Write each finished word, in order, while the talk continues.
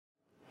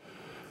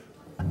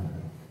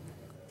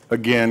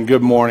Again,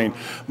 good morning.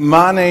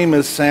 My name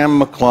is Sam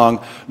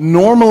McClung.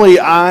 Normally,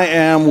 I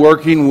am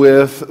working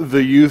with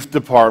the youth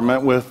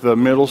department, with the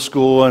middle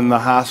school and the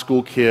high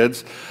school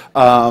kids.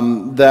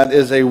 That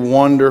is a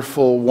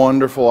wonderful,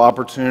 wonderful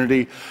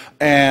opportunity.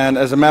 And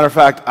as a matter of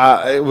fact,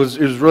 it was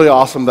really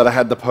awesome that I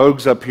had the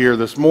Pogues up here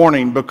this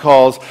morning,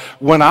 because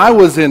when I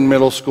was in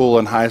middle school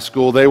and high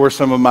school, they were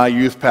some of my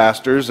youth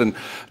pastors, and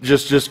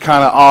just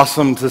kind of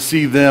awesome to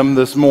see them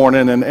this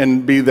morning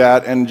and be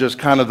that, and just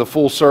kind of the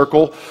full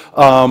circle.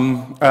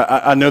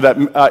 I know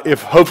that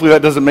if hopefully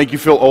that doesn't make you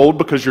feel old,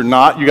 because you're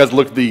not. You guys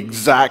look the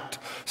exact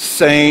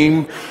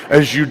same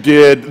as you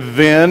did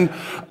then.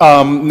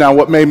 Now,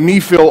 what made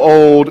me feel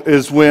old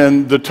is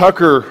when the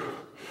Tucker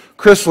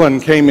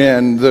Chrislin came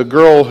in, the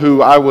girl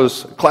who I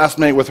was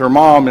classmate with her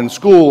mom in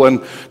school,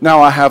 and now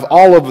I have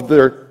all of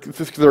their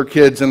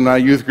kids in my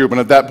youth group, and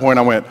at that point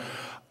I went,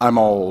 I'm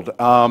old.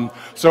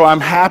 So I'm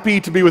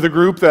happy to be with a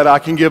group that I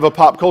can give a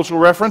pop cultural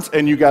reference,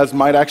 and you guys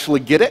might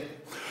actually get it.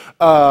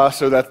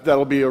 So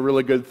that'll be a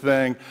really good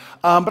thing.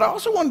 But I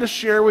also wanted to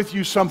share with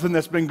you something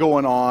that's been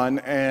going on,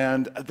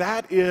 and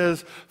that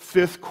is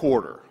fifth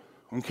quarter.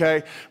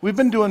 Okay? We've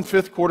been doing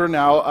fifth quarter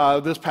now.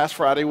 This past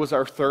Friday was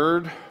our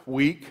third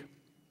week.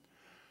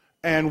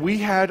 And we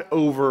had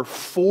over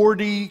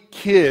 40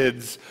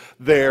 kids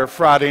there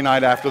Friday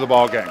night after the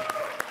ball game.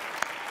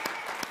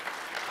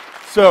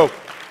 So,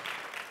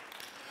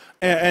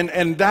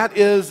 and that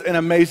is an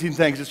amazing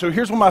thing. So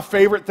here's one of my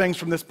favorite things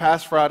from this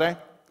past Friday.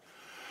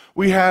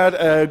 We had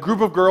a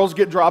group of girls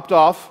get dropped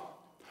off,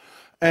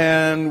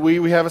 and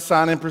we have a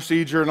sign-in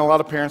procedure, and a lot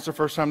of parents, the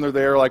first time they're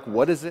there, are like,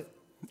 what is it?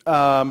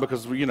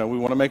 Because we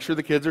want to make sure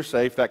the kids are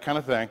safe, that kind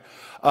of thing.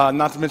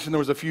 Not to mention there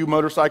was a few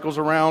motorcycles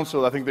around,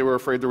 so I think they were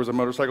afraid there was a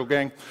motorcycle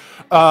gang.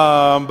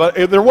 But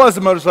there was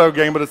a motorcycle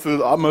gang, but it's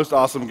the most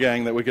awesome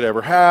gang that we could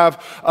ever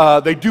have.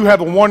 They do have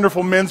a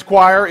wonderful men's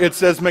choir. It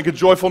says, make a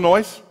joyful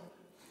noise.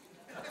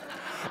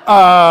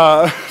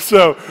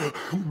 So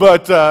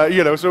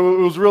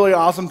it was really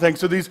awesome thing.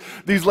 So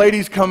these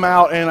ladies come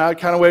out, and I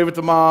kind of wave at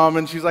the mom,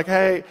 and she's like,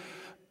 hey.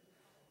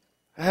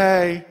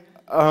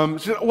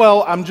 She said,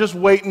 well, I'm just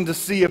waiting to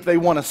see if they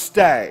want to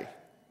stay.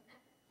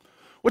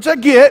 Which I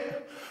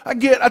get, I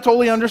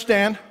totally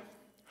understand.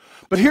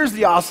 But here's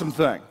the awesome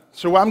thing.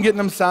 So I'm getting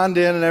them signed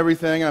in and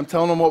everything, and I'm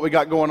telling them what we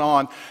got going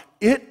on.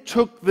 It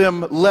took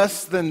them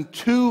less than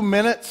 2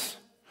 minutes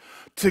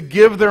to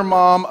give their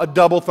mom a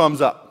double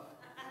thumbs up.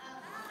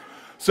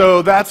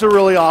 So that's a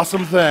really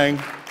awesome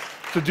thing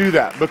to do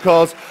that,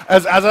 because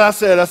as I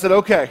said,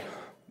 okay,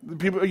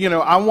 people,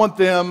 I want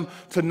them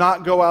to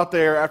not go out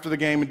there after the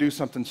game and do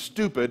something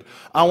stupid.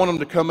 I want them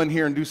to come in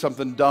here and do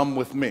something dumb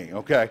with me,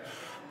 okay?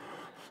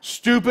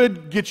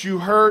 Stupid gets you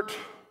hurt.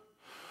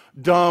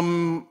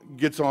 Dumb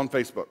gets on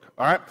Facebook,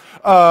 all right?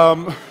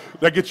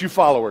 That gets you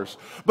followers.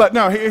 But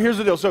no, here's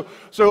the deal. So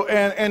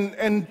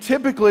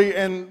typically,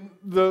 and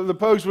the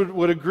Pogues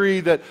would agree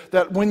that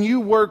when you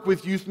work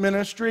with youth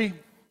ministry,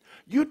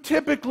 you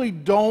typically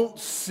don't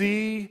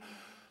see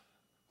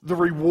the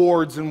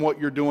rewards in what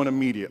you're doing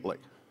immediately.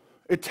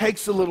 It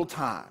takes a little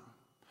time.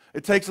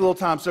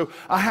 So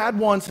I had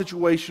one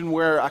situation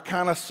where I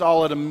kind of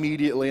saw it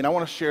immediately, and I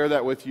want to share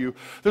that with you.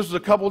 This was a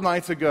couple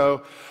nights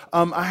ago.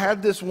 I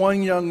had this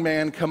one young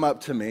man come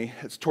up to me.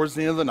 It's towards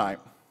the end of the night.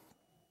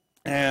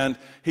 And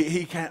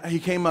he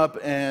came up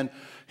and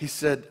he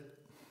said,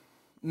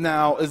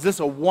 now, is this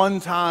a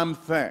one-time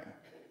thing?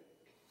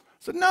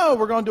 I said, no,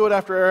 we're going to do it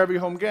after every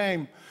home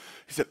game.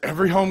 He said,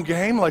 every home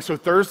game? Like, so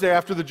Thursday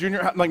after the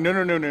junior? I'm like,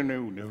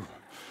 no.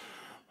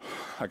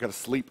 I got to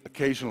sleep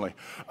occasionally.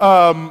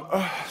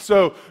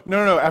 So,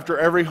 no, after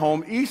every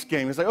home East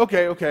game. He's like,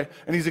 okay.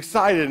 And he's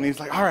excited, and he's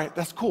like, all right,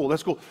 that's cool.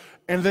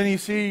 And then you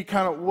see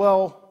kind of,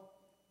 well,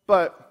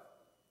 but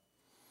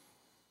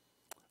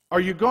are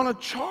you going to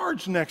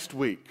charge next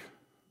week?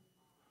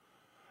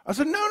 I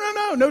said,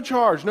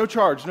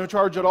 no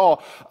charge at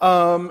all.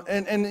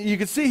 And you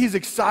can see he's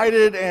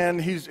excited,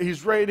 and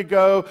he's ready to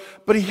go,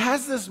 but he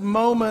has this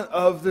moment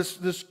of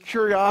this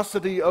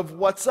curiosity of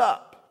what's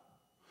up.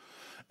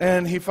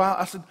 And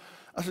I said,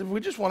 we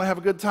just want to have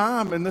a good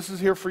time, and this is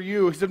here for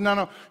you. He said,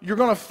 no, you're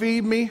going to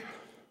feed me.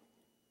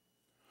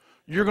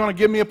 You're going to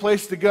give me a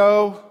place to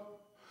go.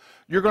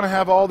 You're going to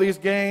have all these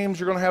games.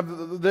 You're going to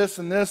have this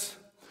and this.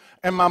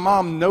 And my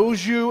mom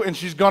knows you, and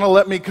she's going to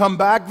let me come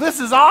back. This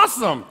is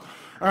awesome.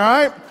 All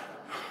right?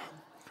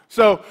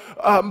 So,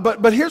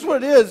 but here's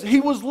what it is. He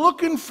was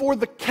looking for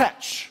the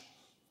catch.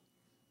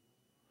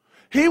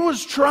 He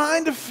was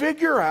trying to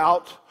figure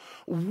out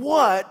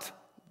what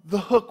the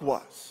hook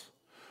was.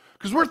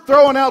 Because we're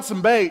throwing out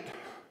some bait,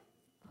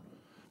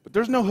 but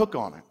there's no hook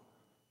on it.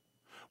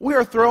 We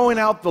are throwing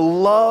out the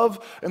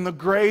love and the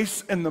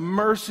grace and the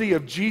mercy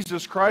of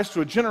Jesus Christ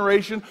to a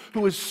generation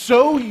who is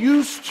so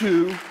used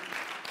to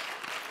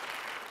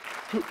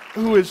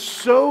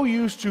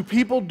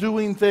people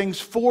doing things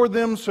for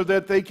them so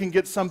that they can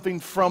get something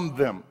from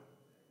them.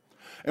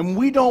 And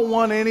we don't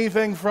want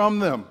anything from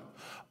them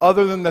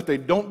other than that they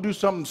don't do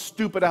something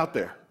stupid out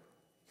there.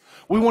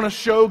 We want to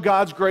show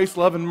God's grace,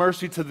 love, and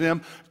mercy to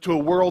them, to a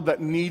world that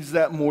needs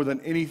that more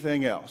than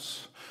anything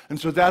else. And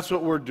so that's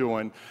what we're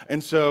doing.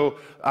 And so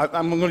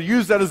I'm going to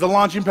use that as the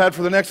launching pad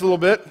for the next little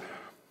bit.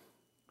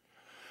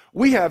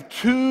 We have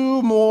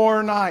 2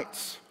 more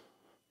nights.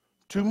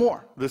 2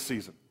 more this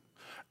season.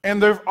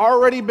 And there have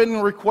already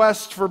been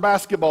requests for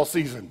basketball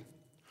season.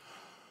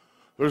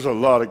 There's a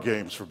lot of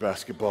games for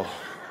basketball.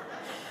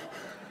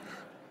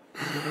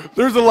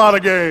 There's a lot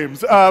of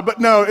games. But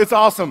no, it's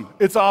awesome.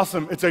 It's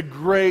awesome. It's a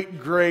great,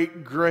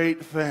 great,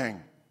 great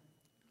thing.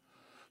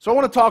 So I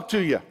want to talk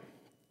to you.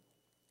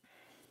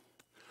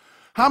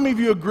 How many of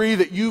you agree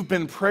that you've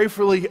been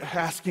prayerfully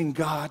asking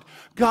God,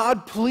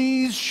 God,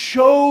 please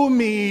show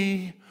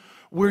me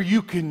where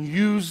you can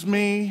use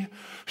me?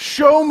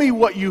 Show me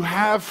what you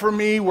have for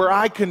me, where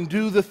I can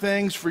do the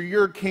things for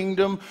your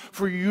kingdom,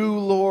 for you,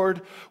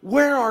 Lord.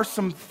 Where are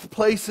some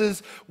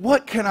places?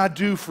 What can I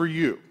do for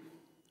you?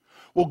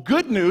 Well,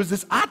 good news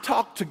is I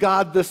talked to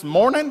God this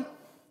morning,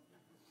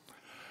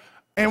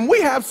 and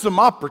we have some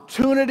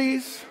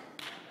opportunities.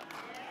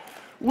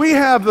 We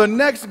have the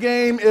next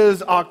game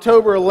is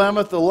October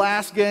 11th. The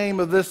last game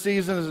of this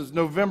season is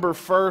November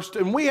 1st,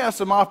 and we have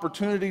some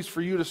opportunities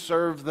for you to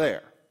serve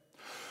there.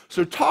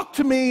 So talk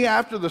to me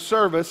after the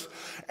service,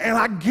 and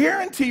I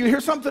guarantee you,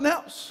 here's something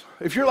else.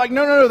 If you're like,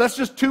 no, that's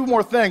just 2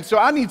 more things, so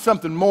I need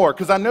something more,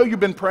 because I know you've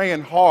been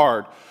praying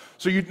hard.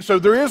 So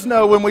there is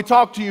no, when we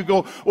talk to you,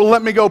 go, well,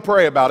 let me go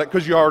pray about it,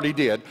 because you already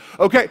did.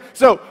 Okay,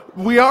 so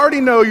we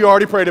already know you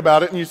already prayed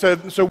about it, and you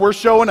said, so we're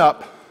showing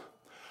up.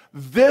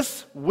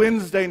 This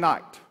Wednesday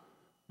night,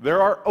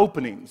 there are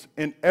openings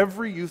in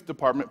every youth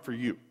department for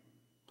you.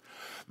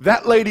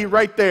 That lady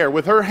right there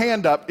with her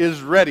hand up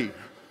is ready.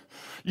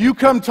 You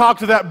come talk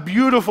to that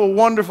beautiful,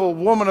 wonderful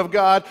woman of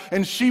God,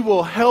 and she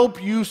will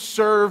help you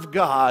serve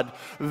God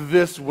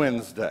this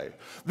Wednesday.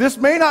 This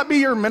may not be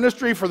your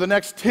ministry for the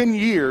next 10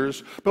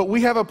 years, but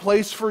we have a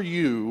place for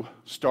you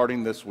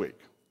starting this week.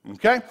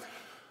 Okay?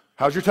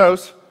 How's your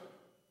toes?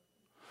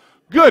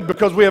 Good,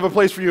 because we have a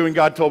place for you, and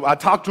God told me. I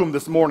talked to him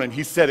this morning.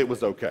 He said it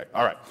was okay.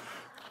 All right.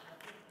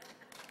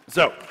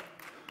 So,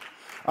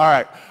 all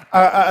right.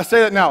 I say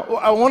that now.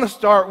 I want to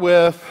start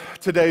with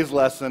today's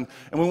lesson,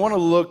 and we want to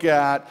look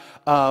at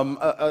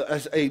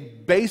a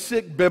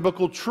basic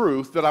biblical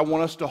truth that I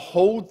want us to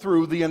hold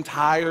through the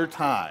entire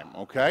time,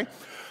 okay?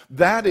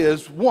 That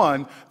is,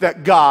 one,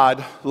 that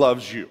God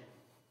loves you.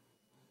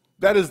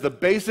 That is the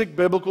basic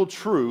biblical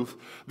truth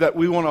that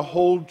we want to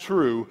hold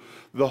true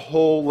the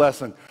whole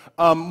lesson.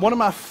 One of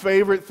my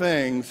favorite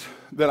things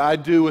that I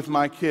do with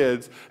my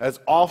kids, as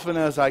often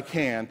as I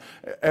can,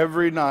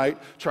 every night,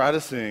 try to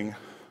sing,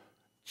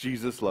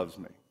 Jesus Loves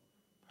Me.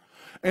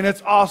 And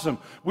it's awesome.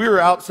 We were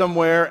out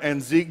somewhere,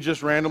 and Zeke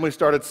just randomly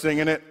started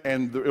singing it,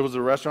 and it was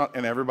a restaurant,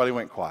 and everybody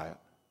went quiet.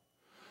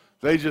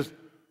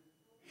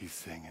 He's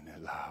singing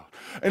it loud.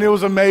 And it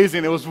was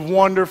amazing. It was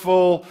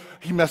wonderful.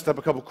 He messed up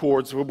a couple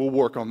chords, so we'll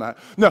work on that.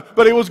 No,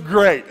 but it was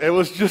great. It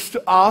was just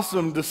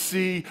awesome to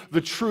see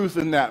the truth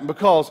in that,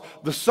 because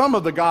the sum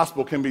of the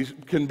gospel can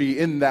be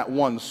in that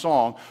one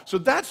song. So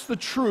that's the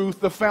truth,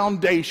 the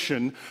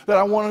foundation that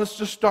I want us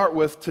to start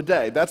with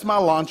today. That's my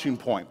launching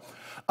point.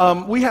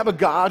 We have a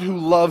God who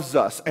loves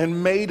us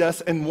and made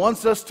us and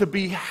wants us to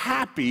be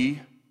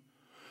happy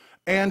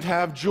and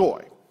have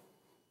joy.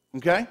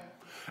 Okay?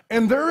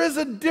 And there is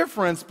a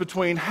difference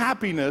between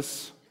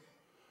happiness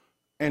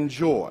and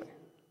joy,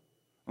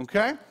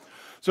 okay?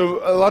 So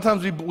a lot of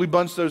times we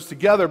bunch those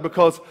together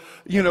because,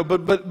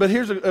 but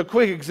here's a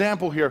quick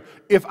example here.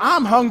 If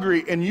I'm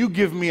hungry and you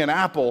give me an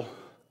apple,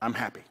 I'm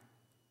happy,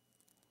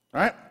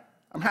 right?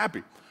 I'm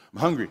happy. I'm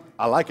hungry.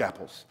 I like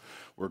apples.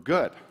 We're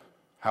good.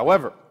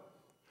 However,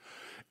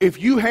 if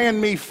you hand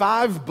me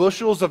 5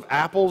 bushels of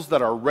apples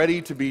that are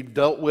ready to be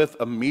dealt with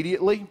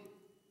immediately,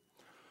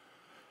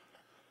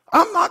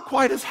 I'm not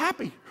quite as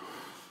happy,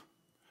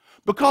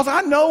 because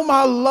I know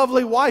my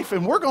lovely wife,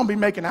 and we're going to be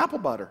making apple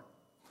butter.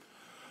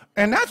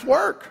 And that's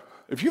work.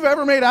 If you've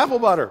ever made apple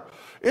butter,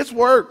 it's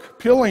work,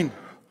 peeling.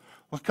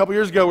 A couple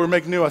years ago, we were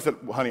making new. I said,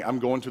 well, honey, I'm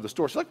going to the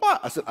store. She's like, what?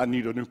 I said, I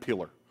need a new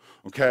peeler,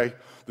 okay?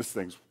 This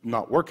thing's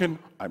not working.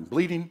 I'm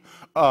bleeding.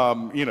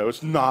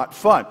 It's not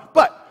fun.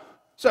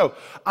 So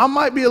I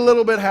might be a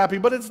little bit happy,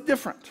 but it's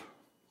different.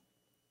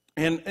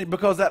 And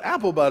because that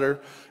apple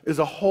butter is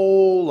a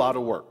whole lot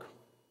of work.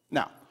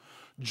 Now,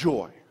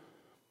 joy.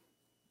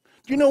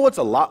 Do you know what's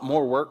a lot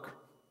more work?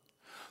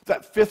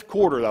 That 5th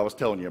quarter that I was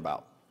telling you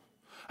about.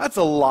 That's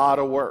a lot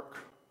of work.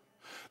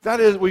 That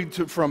is,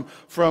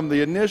 from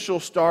the initial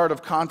start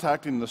of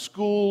contacting the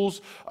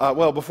schools,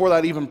 before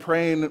that, even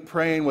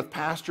praying with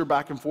pastor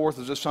back and forth.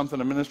 Is this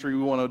something, a ministry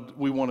we want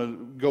to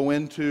go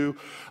into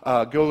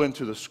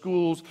the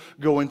schools,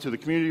 go into the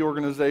community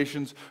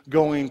organizations,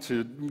 getting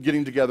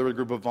together with a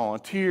group of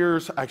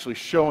volunteers, actually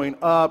showing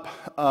up.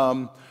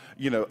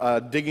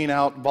 digging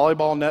out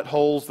volleyball net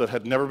holes that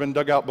had never been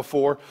dug out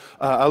before.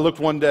 I looked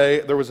one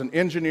day, there was an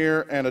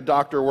engineer and a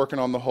doctor working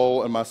on the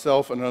hole, and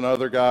myself and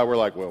another guy were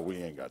like, well, we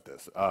ain't got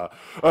this.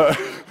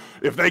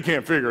 If they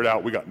can't figure it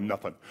out, we got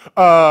nothing.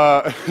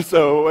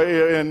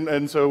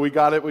 So we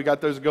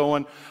got those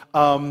going.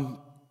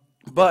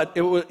 But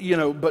it was,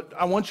 but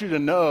I want you to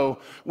know,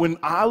 when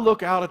I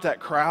look out at that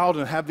crowd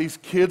and have these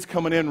kids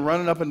coming in,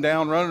 running up and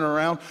down, running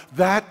around,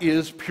 that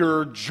is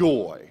pure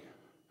joy.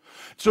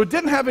 So it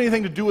didn't have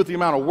anything to do with the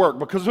amount of work,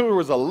 because there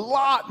was a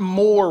lot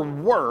more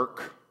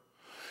work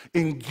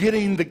in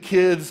getting the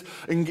kids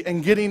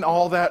and getting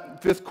all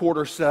that fifth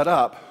quarter set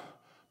up.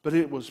 But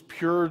it was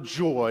pure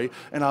joy,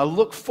 and I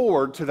look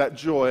forward to that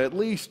joy at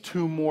least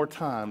 2 more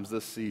times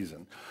this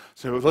season.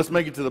 So let's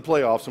make it to the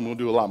playoffs, and we'll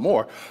do a lot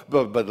more.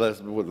 But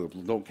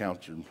don't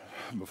count you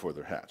before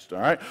they're hatched, all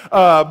right?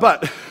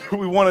 But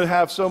we want to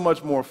have so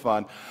much more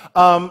fun.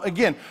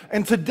 Again,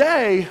 and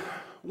today,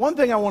 one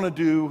thing I want to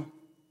do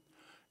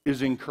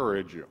is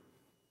encourage you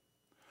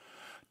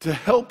to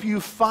help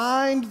you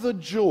find the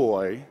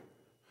joy,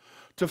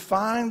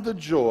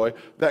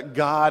 that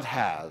God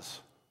has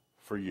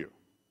for you.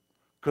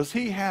 Because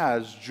He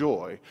has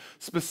joy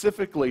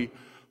specifically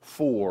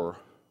for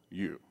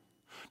you.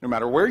 No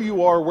matter where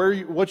you are,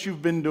 what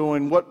you've been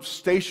doing, what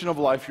station of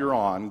life you're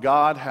on,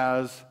 God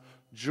has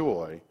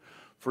joy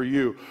for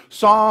you.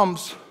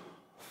 Psalms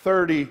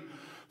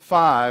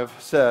 35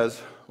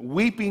 says,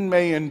 weeping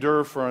may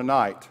endure for a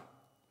night,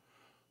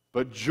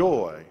 but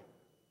joy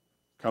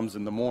comes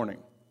in the morning.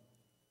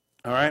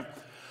 All right?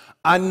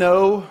 I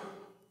know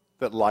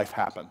that life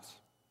happens.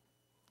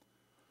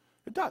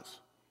 It does.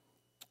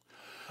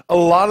 A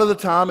lot of the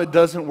time, it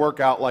doesn't work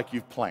out like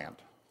you've planned.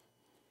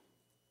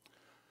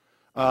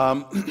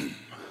 A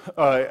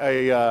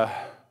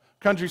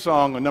country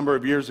song a number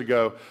of years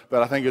ago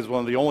that I think is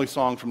one of the only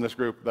songs from this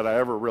group that I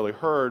ever really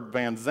heard,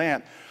 Van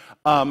Zant,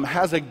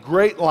 has a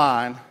great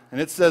line, and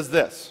it says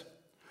this: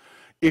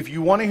 if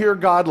you want to hear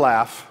God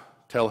laugh,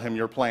 tell Him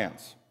your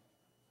plans.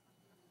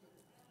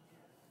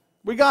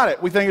 We got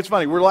it. We think it's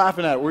funny. We're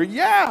laughing at it.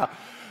 Yeah.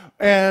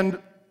 And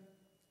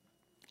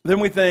then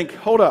we think,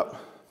 hold up.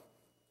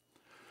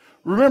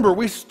 Remember,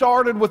 we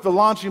started with the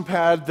launching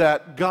pad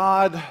that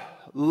God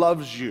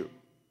loves you.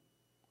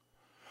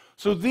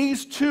 So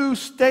these 2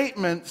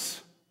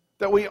 statements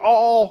that we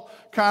all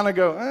kind of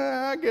go,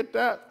 I get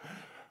that,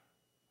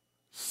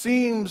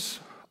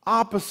 seems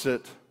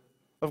opposite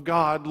of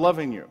God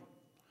loving you.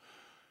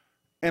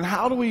 And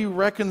how do we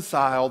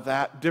reconcile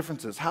that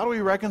differences? How do we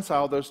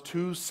reconcile those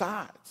 2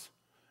 sides?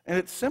 And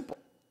it's simple.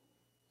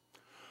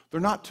 They're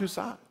not 2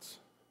 sides.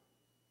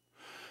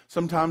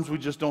 Sometimes we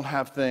just don't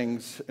have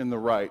things in the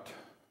right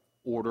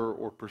order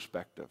or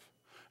perspective.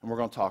 And we're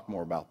going to talk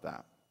more about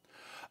that.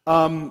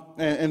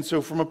 And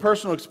so from a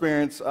personal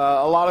experience, a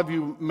lot of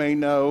you may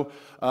know,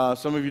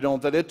 some of you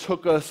don't, that it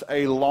took us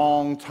a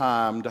long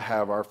time to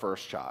have our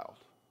first child.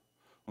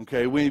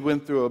 Okay, we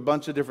went through a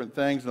bunch of different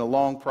things in a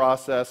long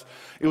process.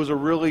 It was a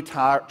really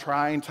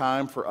trying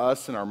time for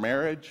us in our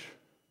marriage.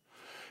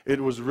 It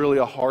was really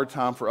a hard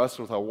time for us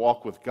with our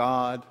walk with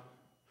God.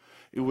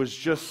 It was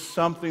just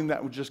something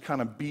that would just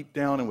kind of beat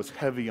down and was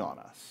heavy on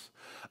us.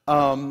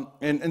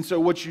 And so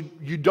what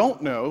you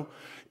don't know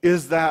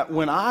is that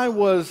when I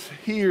was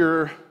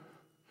here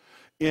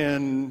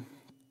in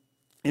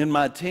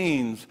my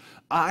teens,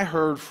 I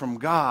heard from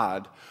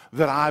God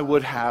that I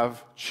would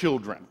have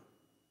children.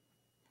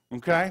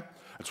 Okay?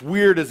 It's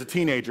weird as a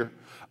teenager.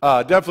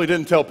 Definitely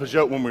didn't tell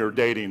Peugeot when we were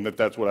dating that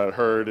that's what I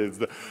heard. It's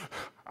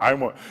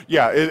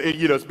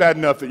bad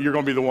enough that you're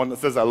going to be the one that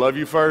says I love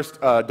you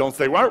first. Don't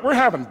say, well, we're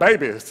having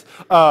babies.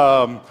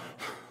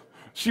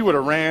 She would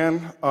have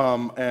ran,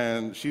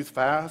 and she's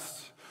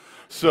fast.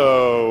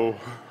 So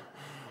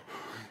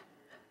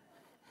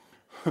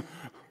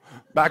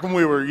back when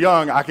we were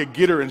young, I could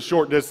get her in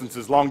short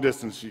distances. Long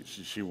distance,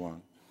 she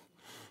won.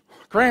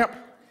 Cramp.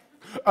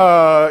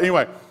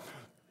 Anyway.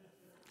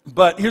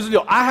 But here's the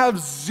deal. I have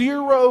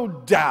zero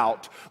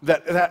doubt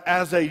that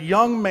as a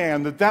young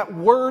man, that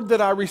word that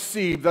I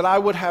received, that I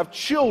would have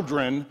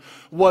children,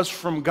 was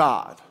from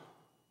God.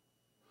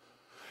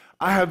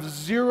 I have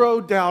zero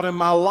doubt in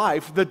my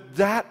life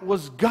that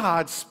was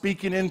God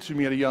speaking into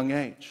me at a young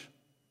age.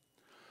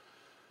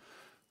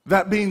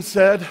 That being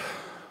said,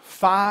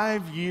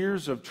 5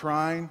 years of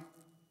trying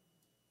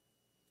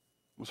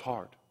was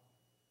hard.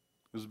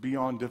 It was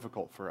beyond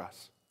difficult for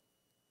us.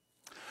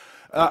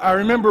 I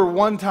remember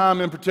one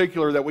time in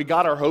particular that we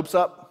got our hopes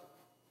up,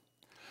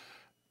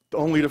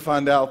 only to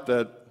find out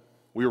that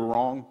we were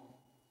wrong.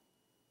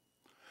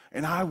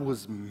 And I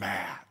was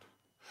mad.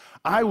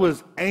 I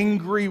was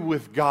angry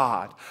with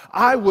God.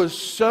 I was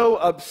so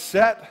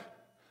upset.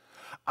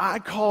 I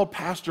called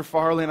Pastor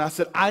Farley and I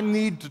said, I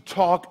need to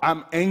talk.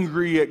 I'm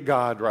angry at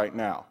God right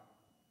now.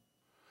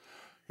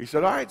 He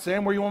said, all right,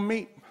 Sam, where you want to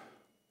meet?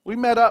 We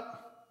met up.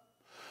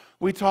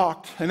 We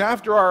talked, and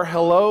after our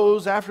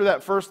hellos, after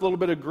that first little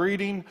bit of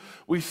greeting,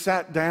 we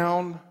sat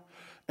down,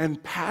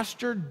 and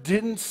Pastor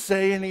didn't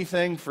say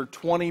anything for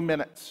 20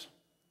 minutes.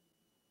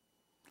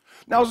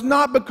 Now, it's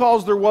not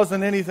because there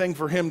wasn't anything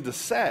for him to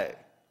say.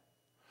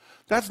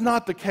 That's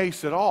not the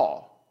case at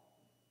all.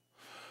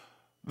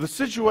 The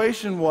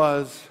situation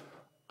was,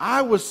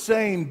 I was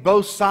saying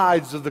both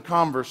sides of the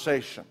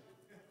conversation.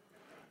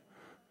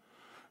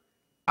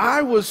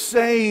 I was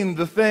saying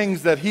the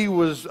things that he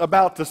was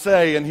about to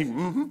say, and he,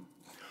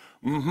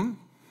 and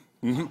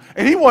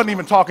he wasn't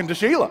even talking to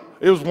Sheila.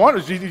 It was one,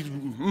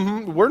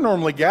 we're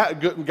normally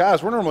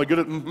guys, we're normally good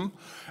at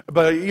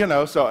but you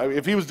know, so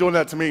if he was doing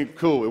that to me,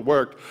 cool, it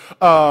worked.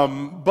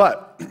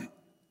 But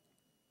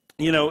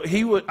you know,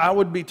 I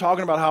would be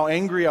talking about how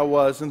angry I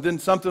was, and then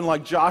something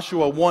like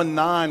Joshua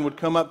 1:9 would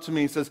come up to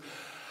me and says,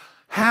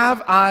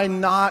 have I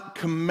not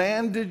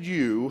commanded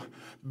you,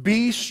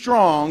 be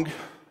strong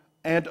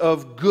and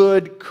of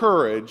good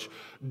courage?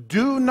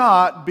 Do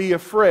not be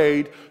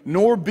afraid,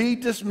 nor be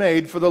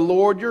dismayed, for the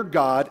Lord your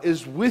God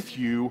is with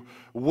you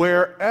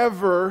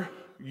wherever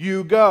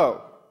you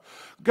go.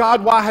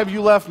 God, why have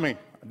you left me?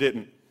 I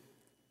didn't.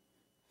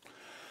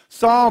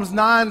 Psalms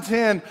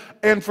 9:10,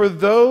 and for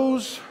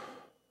those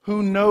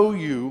who know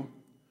you,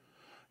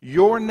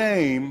 your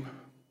name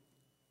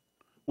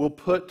will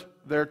put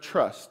their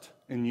trust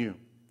in you.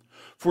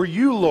 For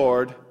you,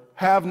 Lord,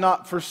 have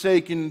not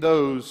forsaken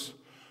those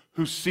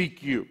who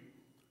seek you.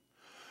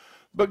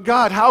 But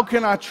God, how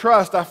can I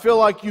trust? I feel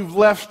like you've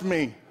left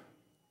me.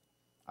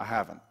 I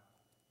haven't.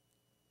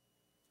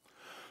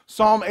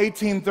 Psalm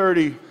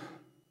 18:30,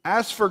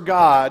 as for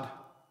God,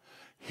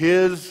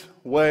 his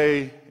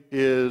way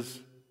is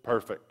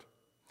perfect.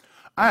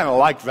 I don't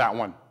like that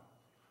one.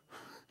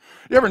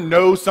 You ever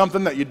know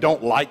something that you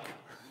don't like?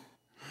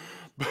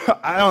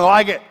 I don't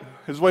like it.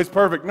 His way's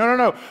perfect.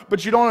 No.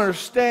 But you don't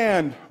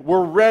understand.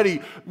 We're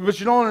ready. But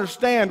you don't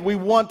understand. We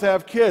want to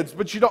have kids.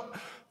 But you don't.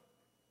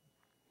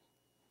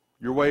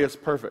 Your way is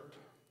perfect.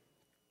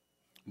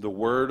 The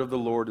word of the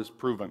Lord is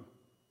proven.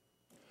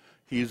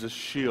 He is a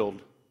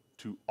shield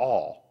to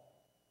all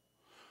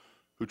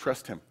who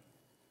trust him.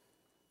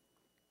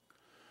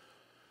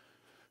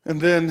 And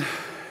then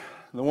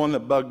the one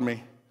that bugged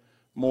me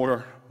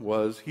more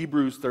was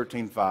Hebrews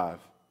 13:5.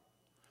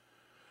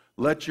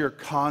 Let your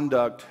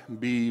conduct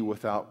be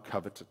without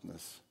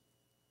covetousness.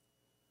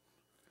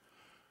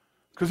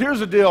 Because here's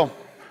the deal.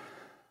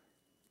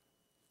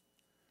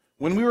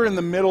 When we were in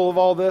the middle of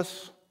all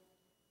this,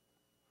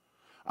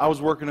 I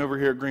was working over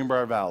here at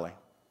Greenbrier Valley.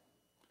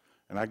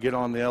 And I get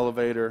on the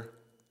elevator.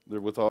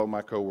 They're with all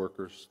my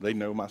coworkers. They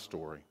know my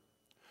story.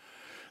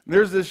 And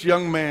there's this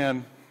young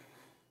man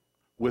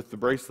with the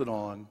bracelet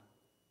on,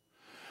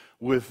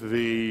 with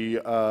the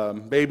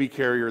baby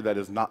carrier that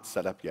is not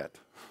set up yet.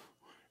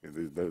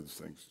 Those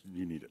things,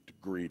 you need a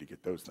degree to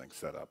get those things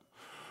set up.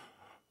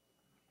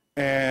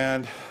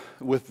 And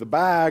with the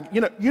bag,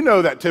 you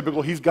know that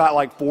typical, he's got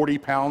like 40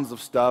 pounds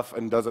of stuff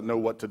and doesn't know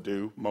what to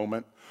do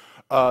moment.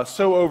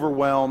 So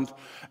overwhelmed.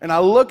 And I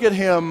look at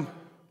him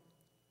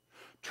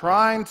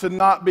trying to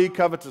not be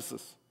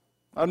covetous.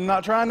 I'm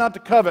not trying not to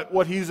covet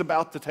what he's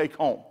about to take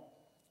home.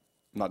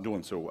 I'm not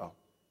doing so well.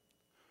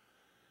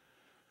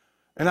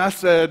 And I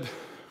said,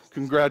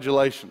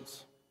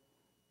 congratulations.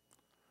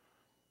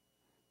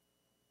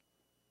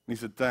 And he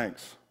said,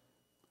 thanks.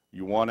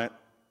 You want it?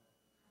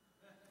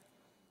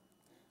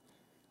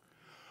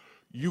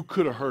 You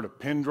could have heard a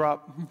pin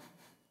drop.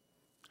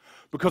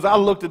 Because I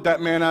looked at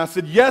that man and I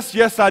said,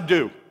 yes, I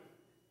do.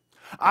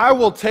 I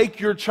will take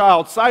your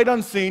child, sight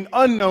unseen,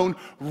 unknown,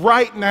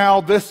 right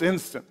now, this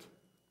instant.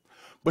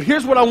 But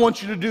here's what I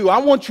want you to do. I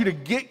want you to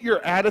get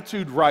your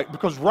attitude right,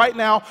 because right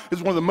now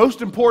is one of the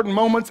most important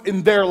moments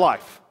in their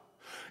life.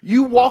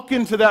 You walk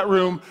into that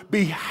room,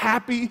 be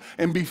happy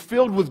and be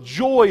filled with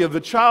joy of the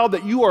child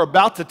that you are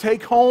about to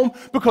take home,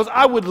 because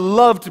I would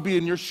love to be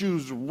in your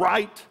shoes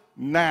right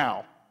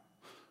now.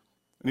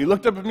 And he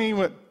looked up at me and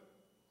went,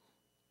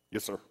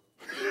 yes, sir.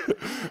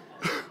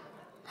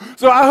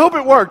 So I hope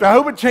it worked. I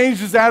hope it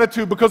changed his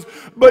attitude, but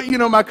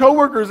my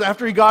coworkers,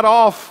 after he got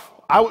off,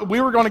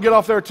 we were going to get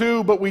off there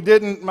too, but we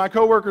didn't. My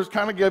coworkers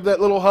kind of gave that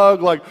little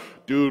hug like,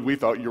 dude, we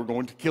thought you were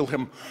going to kill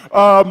him.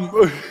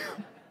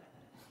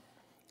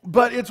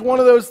 But it's one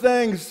of those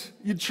things,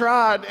 you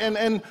tried,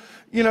 and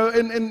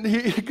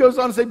he goes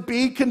on to say,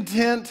 be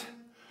content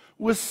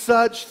with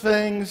such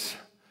things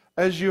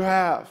as you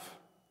have.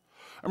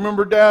 I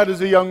remember Dad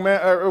as a young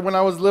man, or when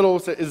I was little,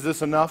 said, is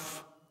this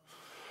enough?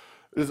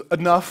 Is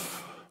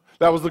enough?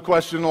 That was the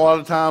question a lot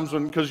of times,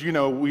 because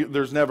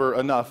there's never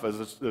enough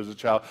as a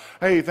child.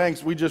 Hey,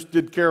 thanks, we just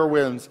did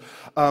Carowinds.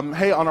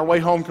 Hey, on our way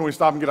home, can we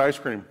stop and get ice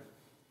cream?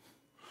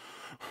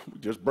 We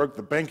just broke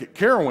the bank at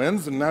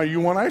Carowinds, and now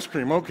you want ice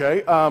cream.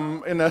 Okay,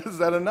 and is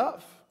that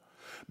enough?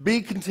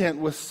 Be content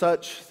with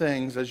such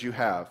things as you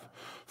have.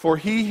 For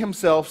he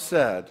himself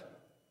said,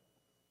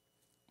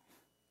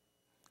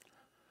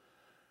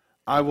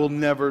 I will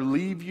never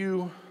leave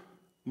you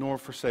nor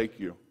forsake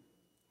you.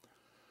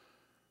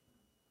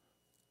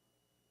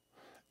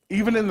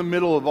 Even in the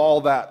middle of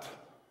all that,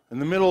 in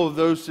the middle of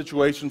those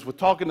situations with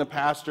talking to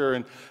pastor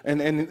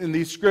and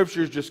these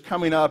scriptures just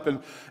coming up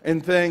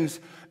and things,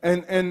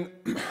 and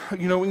we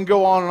can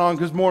go on and on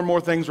because more and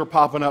more things were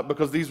popping up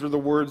because these were the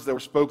words that were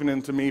spoken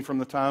into me from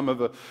the time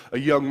of a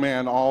young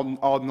man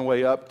all the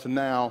way up to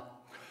now.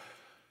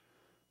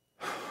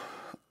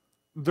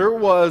 There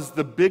was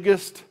the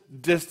biggest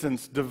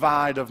distance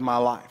divide of my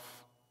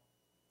life.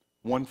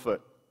 1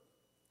 foot.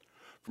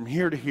 From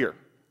here to here.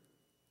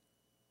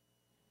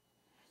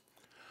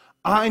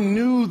 I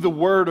knew the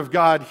Word of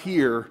God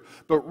here,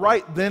 but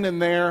right then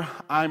and there,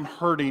 I'm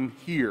hurting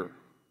here.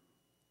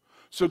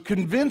 So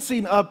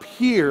convincing up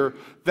here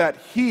that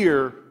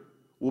here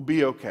will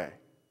be okay.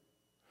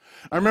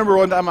 I remember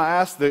one time I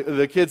asked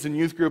the kids in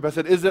youth group, I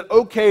said, is it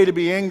okay to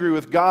be angry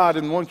with God?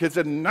 And one kid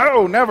said,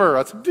 no, never.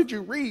 I said, did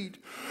you read?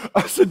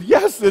 I said,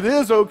 yes, it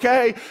is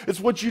okay.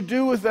 It's what you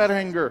do with that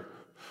anger.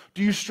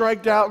 Do you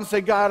strike out and say,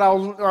 God,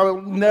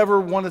 I'll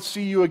never want to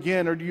see you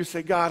again? Or do you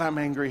say, God, I'm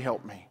angry,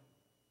 help me?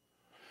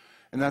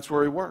 And that's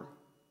where we were.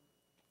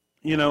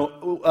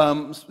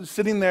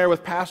 Sitting there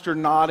with pastor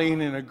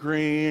nodding and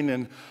agreeing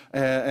and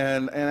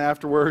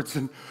afterwards,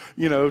 and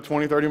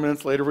 20, 30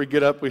 minutes later we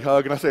get up, we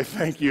hug, and I say,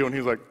 thank you. And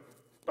he's like,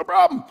 no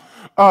problem.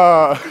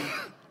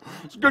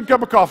 It's a good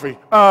cup of coffee.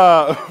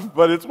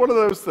 But it's one of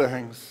those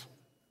things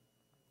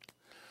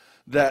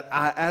that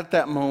at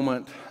that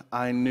moment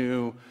I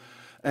knew,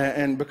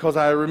 and because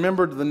I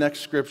remembered the next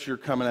scripture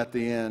coming at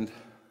the end,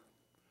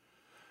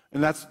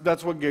 and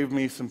that's what gave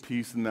me some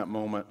peace in that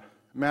moment.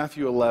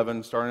 Matthew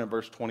 11, starting at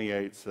verse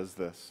 28, says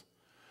this.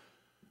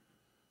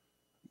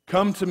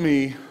 Come to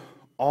me,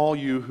 all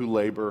you who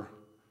labor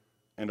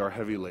and are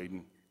heavy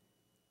laden,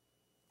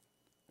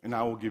 and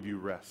I will give you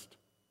rest.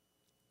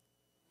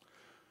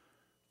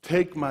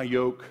 Take my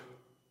yoke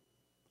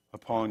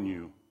upon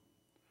you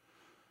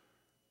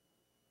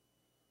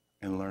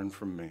and learn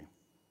from me,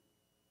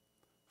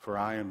 for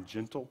I am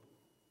gentle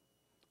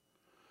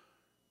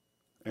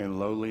and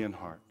lowly in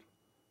heart,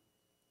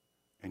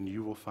 and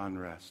you will find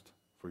rest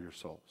for your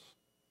souls.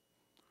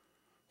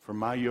 For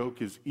my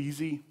yoke is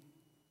easy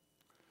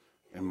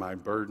and my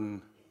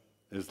burden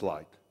is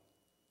light.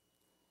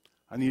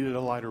 I needed a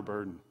lighter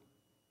burden.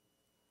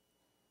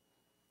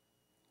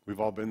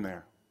 We've all been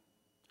there.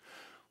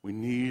 We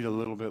need a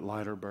little bit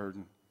lighter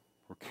burden.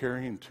 We're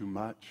carrying too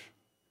much.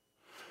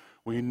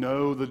 We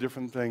know the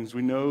different things.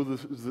 We know,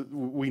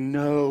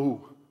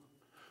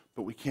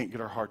 but we can't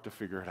get our heart to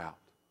figure it out.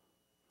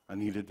 I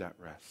needed that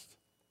rest.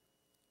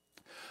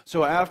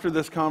 So after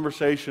this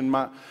conversation,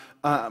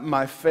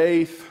 my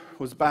faith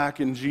was back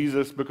in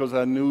Jesus because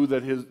I knew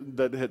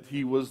that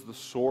He was the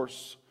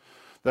source,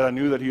 that I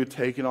knew that He had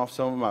taken off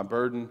some of my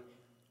burden.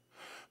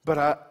 But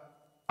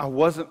I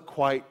wasn't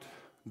quite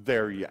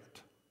there yet.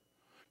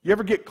 You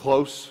ever get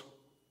close,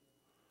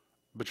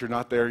 but you're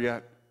not there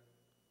yet?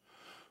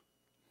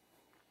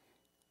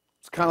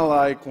 It's kind of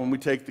like when we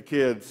take the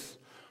kids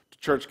to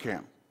church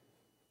camp.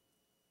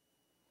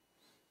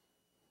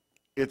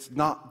 It's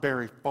not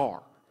very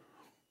far.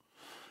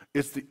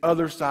 It's the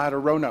other side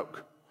of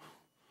Roanoke.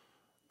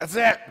 That's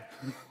it.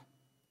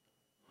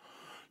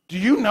 Do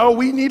you know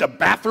we need a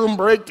bathroom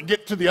break to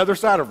get to the other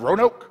side of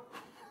Roanoke?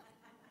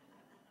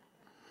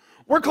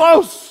 We're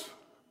close,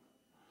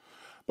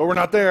 but we're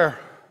not there.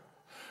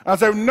 I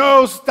say,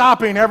 no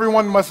stopping,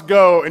 everyone must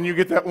go, and you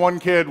get that one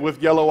kid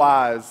with yellow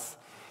eyes.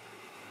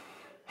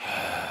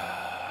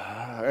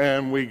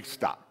 And we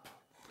stop.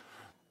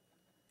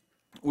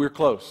 We're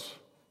close.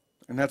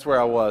 And that's where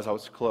I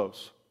was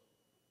close.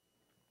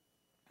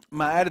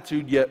 My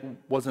attitude yet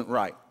wasn't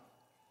right.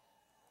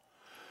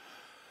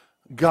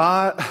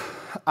 God,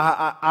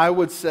 I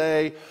would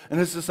say, and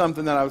this is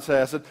something that I would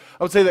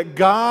say that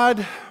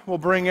God will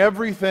bring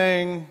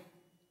everything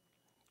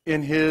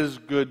in His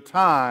good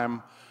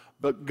time,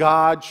 but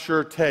God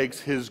sure takes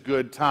His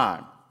good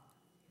time.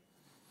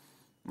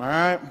 All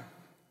right?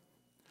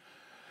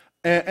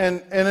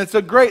 And it's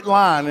a great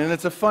line, and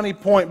it's a funny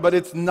point, but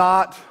it's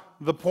not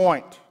the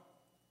point.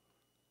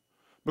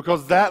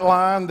 Because that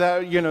line,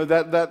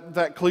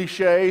 that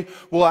cliche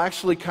will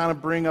actually kind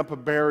of bring up a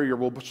barrier.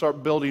 We'll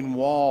start building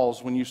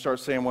walls when you start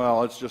saying,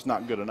 well, it's just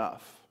not good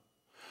enough.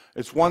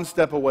 It's one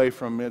step away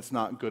from it's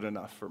not good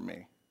enough for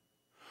me.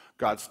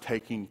 God's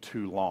taking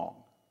too long.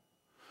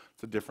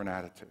 It's a different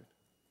attitude.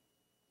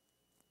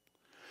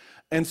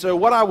 And so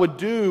what I would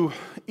do,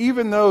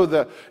 even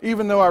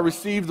though I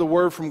received the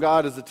word from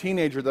God as a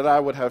teenager that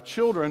I would have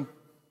children,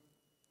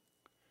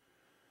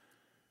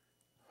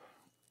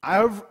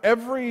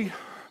 every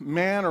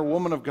man or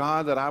woman of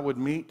God that I would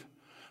meet,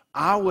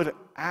 I would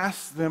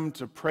ask them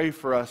to pray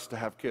for us to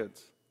have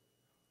kids.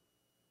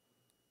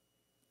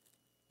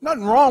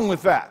 Nothing wrong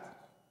with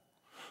that.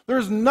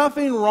 There's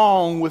nothing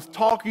wrong with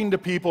talking to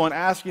people and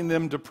asking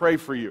them to pray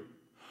for you.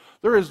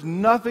 There is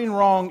nothing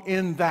wrong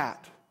in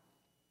that.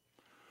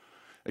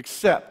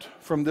 Except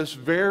from this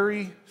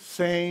very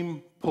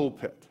same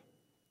pulpit.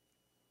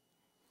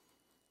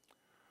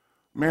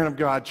 Man of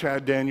God,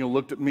 Chad Daniel,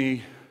 looked at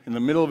me in the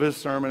middle of his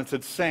sermon and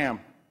said,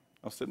 Sam,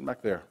 I was sitting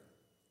back there,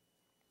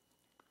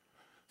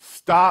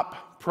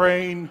 stop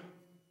praying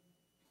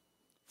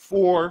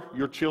for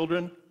your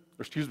children,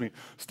 or excuse me,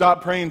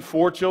 stop praying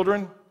for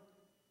children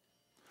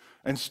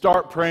and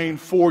start praying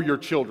for your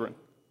children.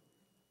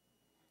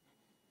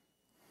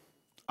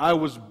 I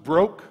was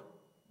broke.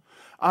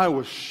 I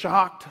was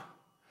shocked.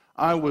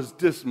 I was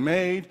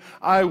dismayed.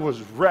 I was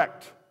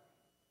wrecked.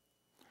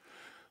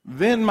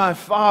 Then my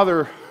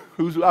father,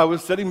 who I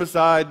was sitting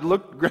beside,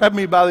 grabbed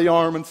me by the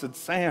arm and said,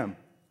 "Sam,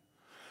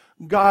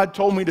 God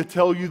told me to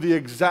tell you the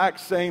exact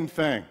same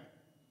thing.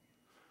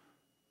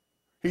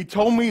 He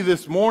told me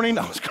this morning,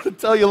 I was going to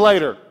tell you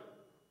later."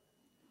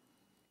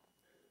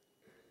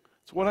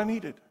 It's what I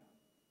needed.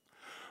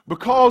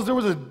 Because it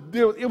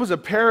was a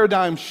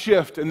paradigm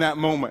shift in that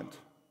moment.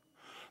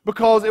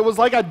 Because it was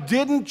like I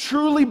didn't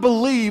truly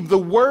believe the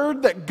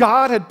word that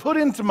God had put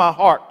into my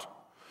heart.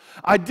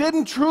 I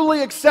didn't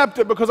truly accept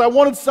it because I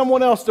wanted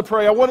someone else to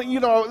pray. I wanted,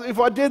 if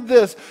I did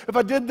this, if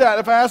I did that,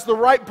 if I asked the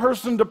right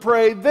person to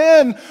pray,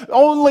 then,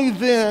 only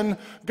then,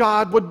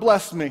 God would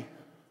bless me.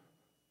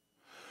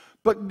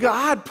 But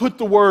God put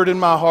the word in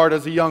my heart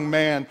as a young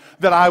man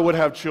that I would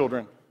have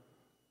children.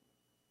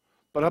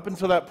 But up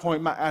until that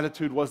point, my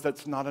attitude was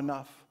that's not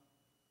enough.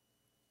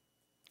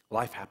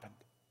 Life happened.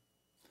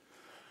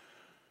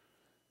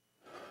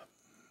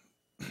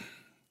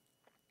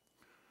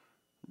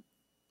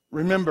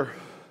 Remember,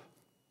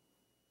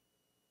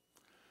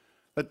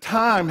 the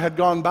time had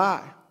gone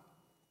by,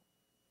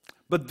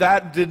 but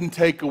that didn't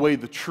take away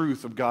the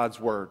truth of God's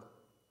word.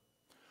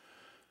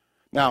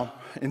 Now,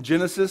 in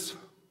Genesis,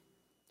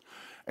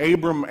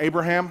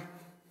 Abraham,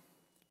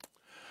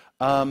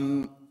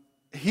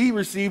 he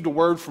received a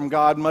word from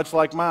God much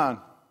like mine,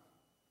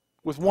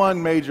 with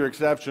one major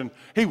exception.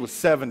 He was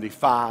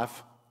 75.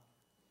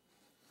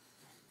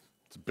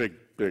 It's a big,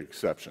 big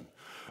exception.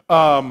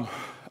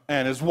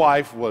 And his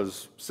wife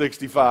was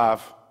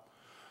 65.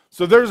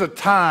 So there's a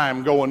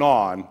time going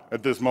on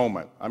at this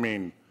moment. I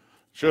mean,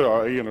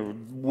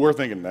 we're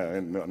thinking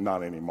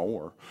not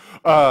anymore.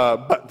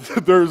 But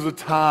there's a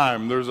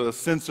time, there's a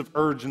sense of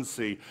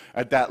urgency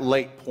at that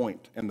late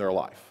point in their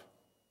life.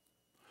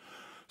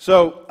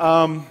 So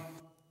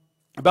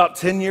about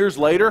 10 years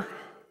later,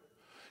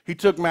 he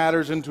took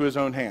matters into his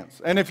own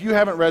hands. And if you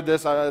haven't read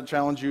this, I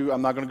challenge you.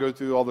 I'm not going to go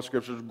through all the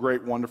scriptures.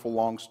 Great, wonderful,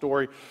 long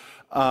story.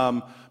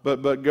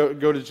 But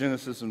go to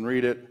Genesis and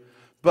read it.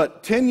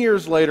 But 10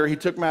 years later, he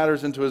took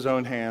matters into his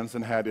own hands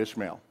and had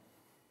Ishmael.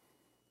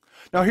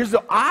 Now,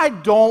 I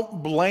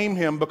don't blame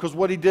him because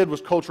what he did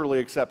was culturally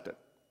accepted.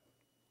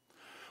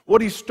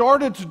 What he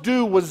started to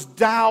do was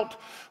doubt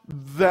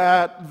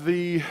that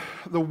the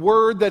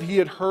word that he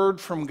had heard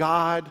from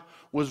God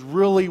was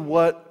really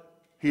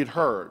what he had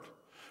heard.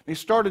 He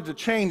started to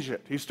change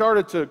it. He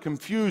started to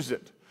confuse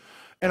it.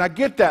 And I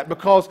get that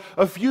because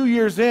a few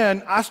years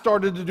in, I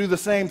started to do the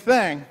same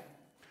thing.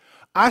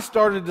 I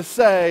started to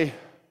say,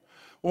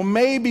 well,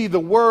 maybe the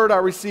word I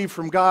received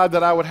from God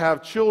that I would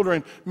have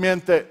children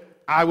meant that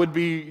I would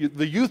be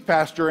the youth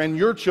pastor and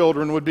your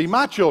children would be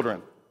my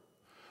children.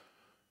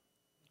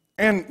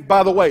 And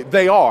by the way,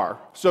 they are.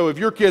 So if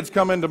your kids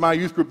come into my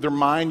youth group, they're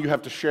mine. You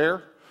have to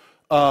share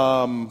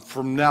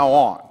from now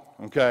on.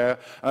 Okay?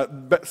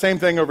 Same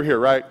thing over here,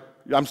 right?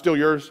 I'm still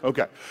yours?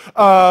 Okay.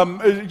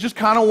 Just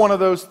kind of one of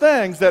those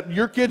things that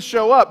your kids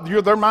show up,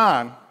 they're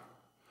mine.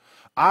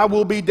 I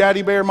will be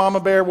daddy bear, mama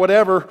bear,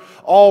 whatever,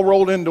 all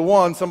rolled into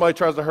one. Somebody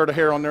tries to hurt a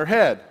hair on their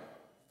head.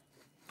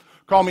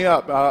 Call me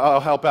up. I'll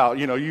help out.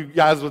 You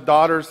guys with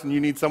daughters and you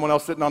need someone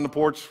else sitting on the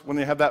porch when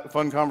they have that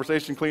fun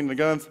conversation cleaning the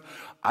guns.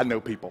 I know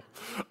people.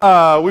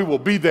 We will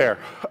be there.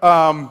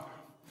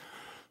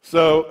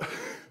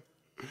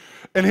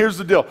 And here's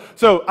the deal.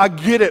 So I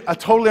get it. I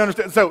totally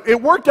understand. So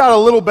it worked out a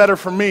little better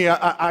for me.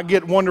 I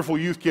get wonderful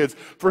youth kids.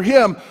 For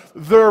him,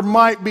 there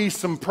might be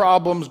some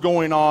problems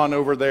going on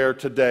over there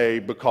today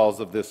because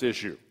of this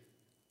issue.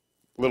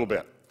 A little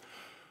bit.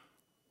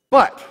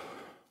 But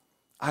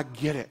I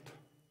get it.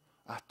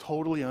 I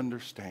totally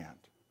understand.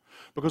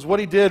 Because what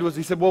he did was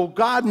he said, well,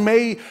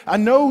 I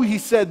know he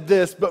said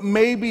this, but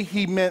maybe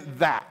he meant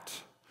that.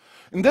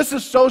 And this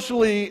is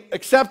socially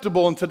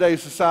acceptable in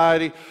today's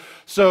society.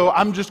 So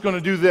I'm just going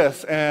to do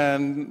this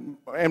and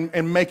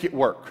make it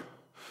work.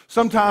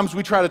 Sometimes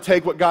we try to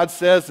take what God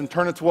says and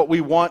turn it to what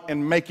we want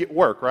and make it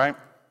work, right?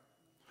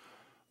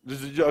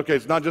 Okay,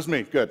 it's not just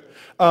me. Good.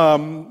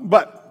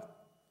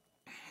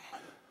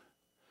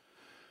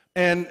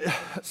 And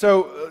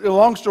so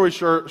long story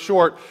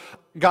short,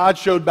 God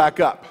showed back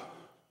up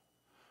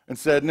and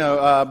said, no,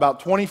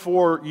 about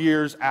 24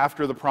 years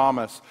after the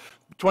promise,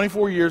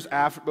 24 years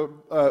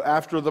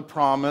after the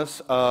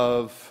promise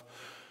of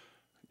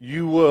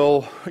you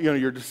will,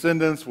 your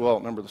descendants will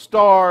outnumber the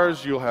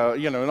stars, you'll have,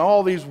 and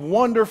all these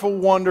wonderful,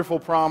 wonderful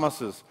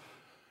promises.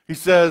 He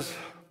says,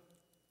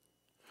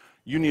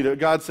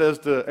 God says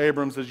to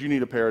Abram, you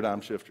need a paradigm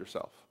shift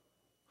yourself.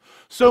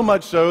 So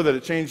much so that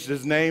it changed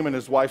his name and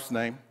his wife's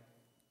name.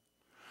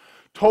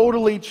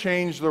 Totally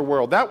changed their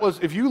world. That was,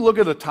 if you look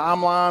at the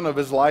timeline of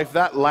his life,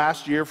 that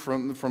last year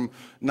from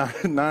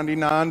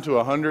 99 to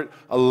 100,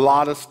 a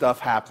lot of stuff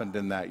happened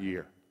in that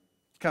year.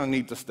 It's kind of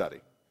neat to study.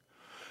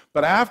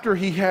 But after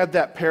he had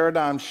that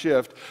paradigm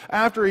shift,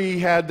 after he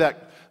had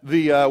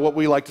what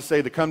we like to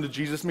say, the come to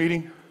Jesus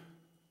meeting,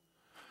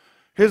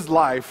 his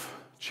life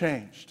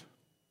changed.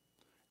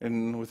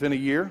 And within a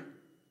year,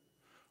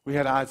 we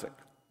had Isaac.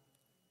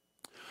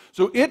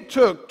 So it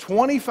took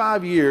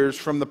 25 years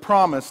from the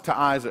promise to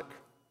Isaac.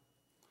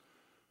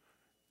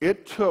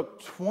 It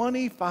took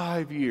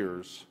 25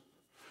 years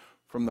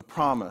from the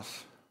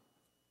promise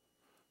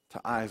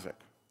to Isaac.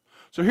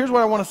 So here's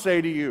what I want to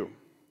say to you.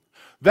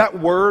 That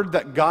word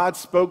that God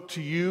spoke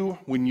to you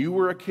when you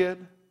were a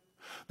kid,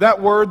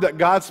 that word that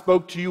God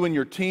spoke to you in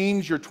your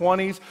teens, your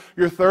 20s,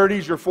 your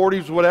 30s, your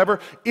 40s, whatever,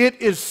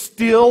 it is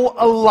still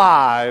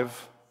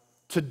alive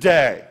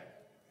today.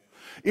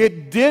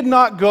 It did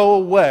not go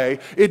away.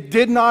 It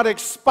did not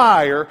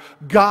expire.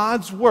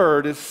 God's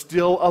word is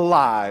still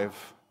alive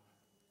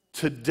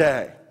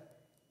today.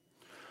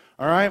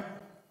 All right?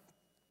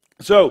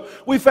 So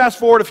we fast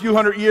forward a few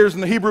hundred years,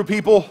 and the Hebrew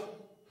people,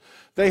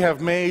 they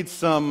have made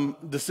some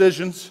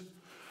decisions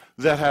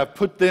that have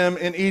put them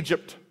in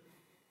Egypt.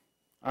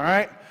 All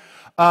right?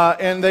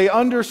 And they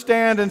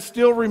understand and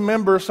still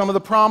remember some of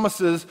the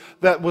promises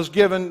that was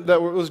given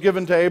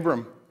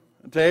to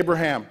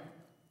Abraham.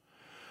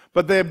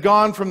 But they have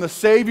gone from the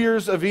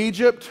saviors of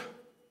Egypt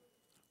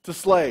to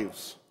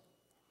slaves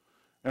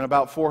in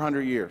about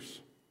 400 years.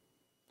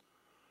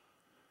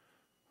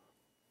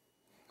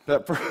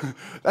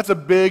 That's a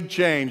big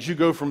change. You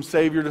go from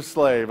savior to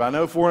slave. I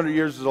know 400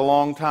 years is a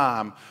long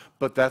time,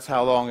 but that's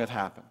how long it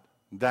happened.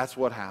 That's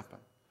what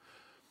happened.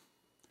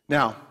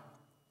 Now,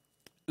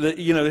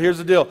 here's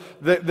the deal.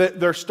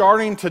 They're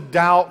starting to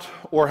doubt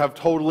or have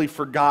totally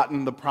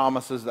forgotten the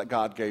promises that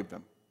God gave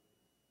them.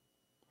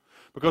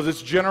 Because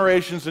it's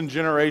generations and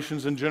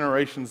generations and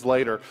generations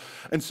later.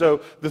 And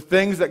so the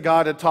things that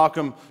God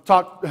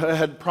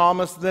had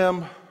promised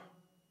them,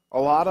 a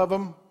lot of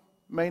them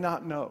may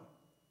not know.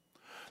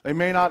 They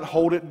may not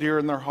hold it dear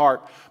in their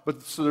heart,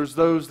 but so there's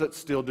those that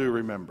still do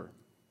remember.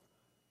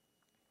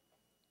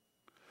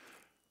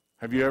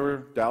 Have you ever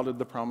doubted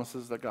the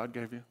promises that God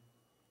gave you?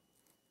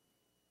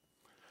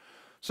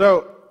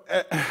 So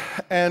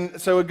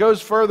it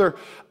goes further.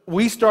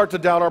 We start to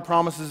doubt our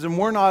promises, and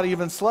we're not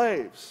even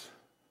slaves.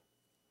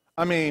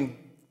 I mean,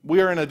 we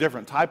are in a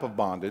different type of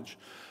bondage.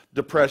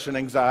 Depression,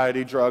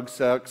 anxiety, drugs,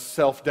 sex,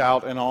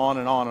 self-doubt, and on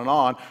and on and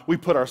on. We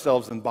put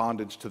ourselves in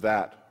bondage to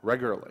that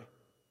regularly.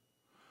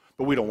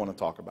 But we don't want to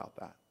talk about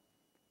that.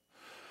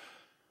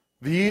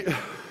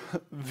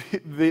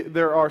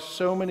 There are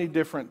so many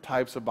different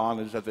types of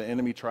bondage that the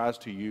enemy tries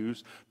to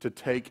use to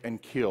take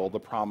and kill the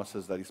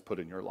promises that he's put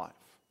in your life.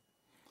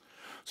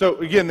 So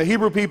again, the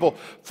Hebrew people,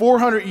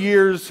 400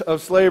 years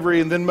of slavery,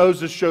 and then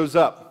Moses shows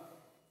up.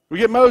 We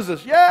get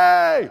Moses,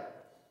 yay!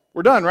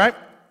 We're done, right?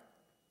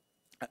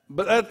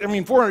 But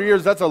 400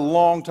 years, that's a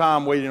long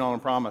time waiting on a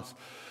promise.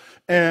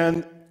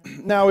 And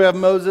now we have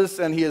Moses,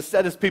 and he has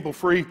set his people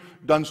free,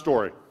 done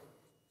story.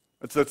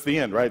 That's the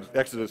end, right?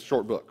 Exodus,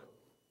 short book.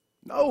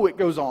 No, it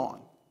goes on.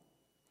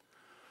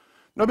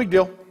 No big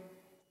deal.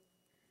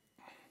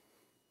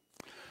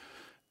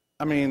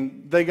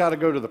 They got to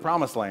go to the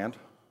promised land.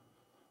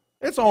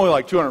 It's only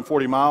like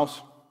 240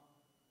 miles.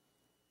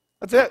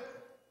 That's it.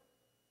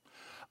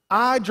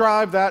 I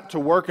drive that to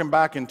work and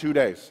back in 2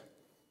 days.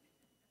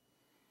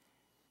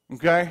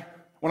 Okay?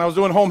 When I was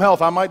doing home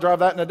health, I might drive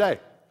that in a day.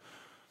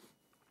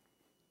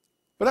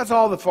 But that's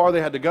all the far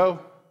they had to go.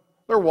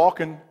 They're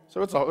walking,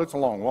 so it's a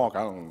long walk.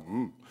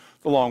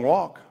 It's a long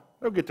walk.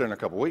 They'll get there in a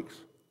couple weeks.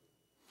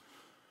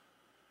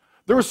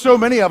 There were so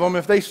many of them,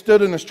 if they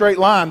stood in a straight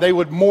line, they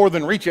would more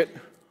than reach it.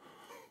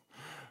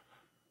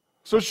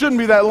 So it shouldn't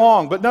be that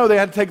long. But no, they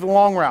had to take the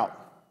long route.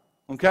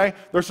 Okay?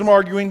 There's some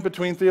arguing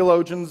between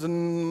theologians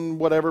and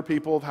whatever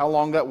people of how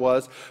long that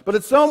was. But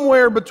it's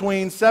somewhere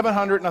between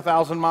 700 and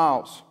 1,000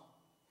 miles.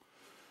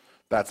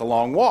 That's a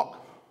long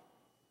walk.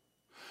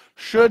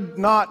 Should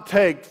not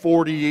take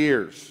 40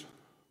 years.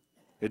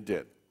 It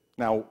did.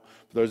 Now,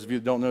 for those of you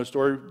that don't know the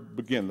story,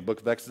 begin the book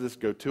of Exodus,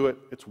 go to it.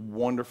 It's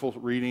wonderful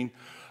reading.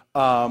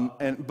 And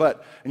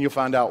you'll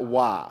find out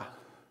why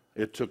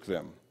it took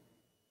them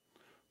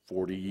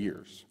 40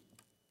 years.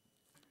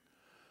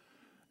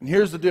 And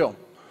here's the deal.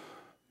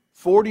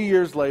 40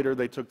 years later,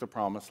 they took the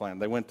promised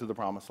land. They went to the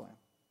promised land.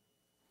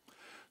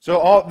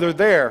 So they're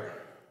there.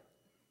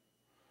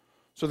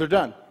 So they're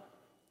done.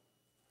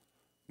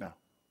 No.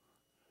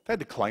 They had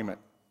to claim it.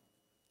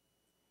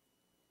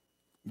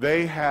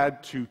 They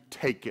had to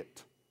take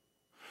it.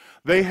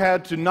 They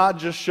had to not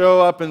just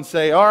show up and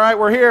say, all right,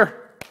 we're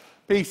here.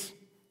 Peace.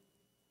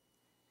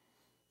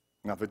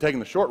 Now, if they'd taken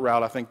the short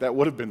route, I think that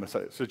would have been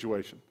the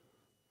situation.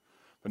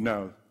 But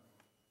no.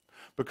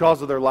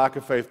 Because of their lack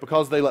of faith,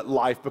 because they let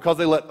life, because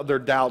they let their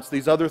doubts,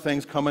 these other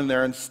things come in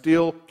there and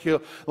still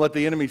kill, let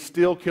the enemy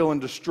still kill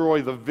and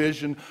destroy the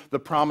vision, the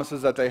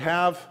promises that they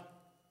have.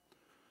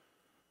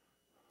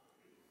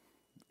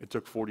 It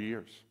took 40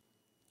 years.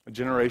 A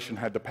generation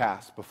had to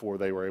pass before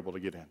they were able to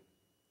get in.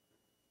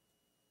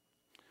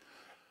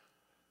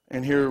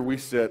 And here we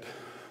sit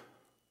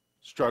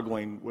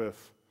struggling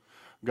with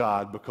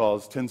God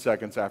because 10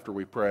 seconds after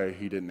we pray,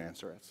 He didn't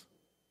answer us.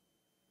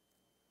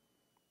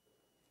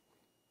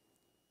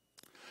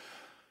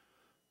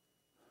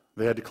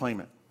 They had to claim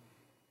it.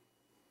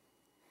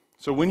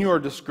 So when you are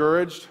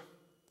discouraged,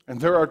 and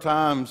there are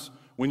times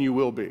when you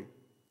will be,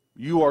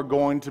 you are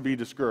going to be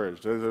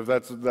discouraged. If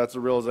that's a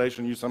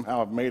realization you somehow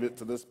have made it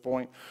to this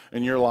point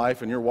in your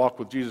life and your walk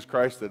with Jesus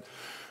Christ,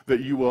 that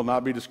you will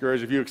not be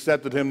discouraged. If you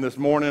accepted Him this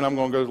morning, I'm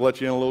going to go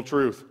let you in a little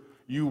truth.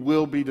 You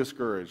will be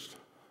discouraged.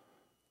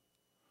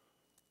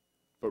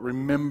 But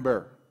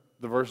remember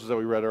the verses that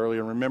we read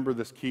earlier, and remember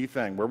this key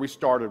thing, where we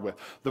started with.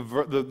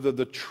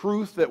 The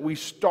truth that we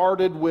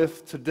started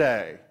with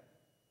today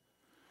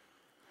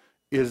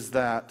is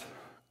that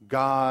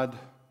God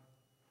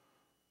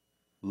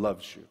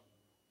loves you.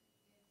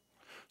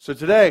 So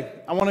today,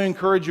 I want to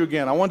encourage you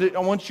again. I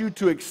want you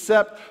to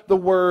accept the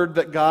word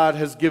that God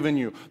has given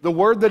you. The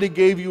word that He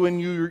gave you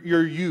in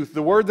your youth.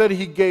 The word that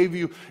He gave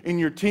you in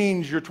your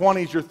teens, your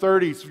 20s, your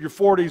 30s, your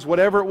 40s,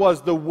 whatever it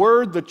was. The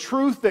word, the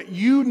truth that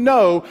you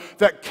know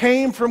that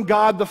came from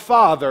God the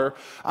Father.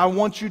 I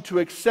want you to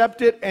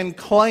accept it and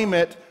claim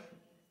it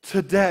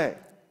today.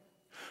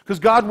 Because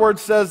God's word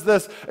says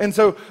this, and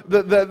so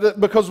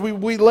because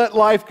we let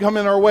life come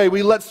in our way,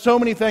 we let so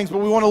many things, but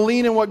we want to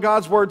lean in what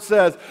God's word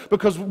says,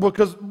 because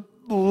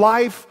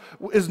life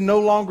is no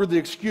longer the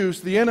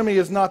excuse. The enemy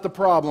is not the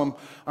problem,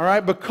 all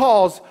right?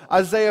 Because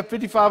Isaiah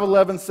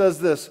 55:11 says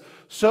this,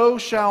 "So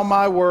shall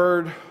my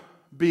word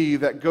be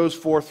that goes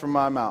forth from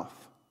my mouth.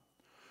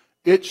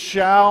 It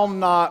shall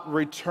not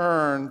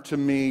return to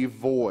me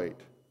void,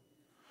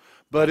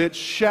 but it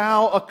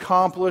shall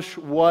accomplish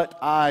what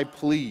I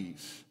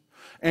please.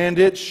 And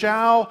it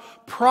shall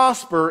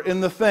prosper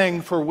in the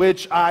thing for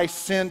which I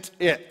sent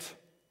it."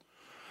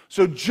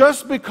 So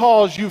just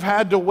because you've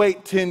had to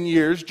wait 10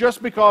 years,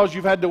 just because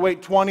you've had to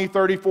wait 20,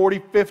 30, 40,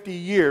 50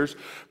 years,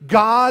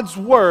 God's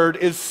word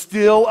is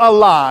still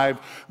alive.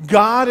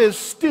 God is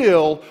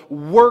still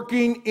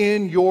working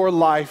in your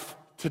life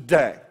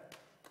today.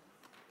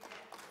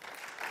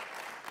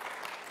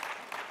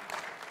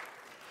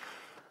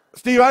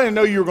 Steve, I didn't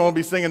know you were going to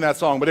be singing that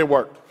song, but it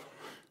worked.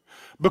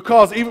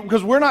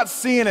 Because we're not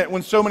seeing it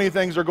when so many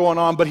things are going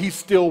on, but He's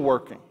still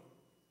working.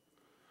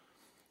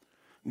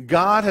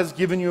 God has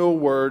given you a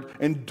word,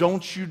 and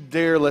don't you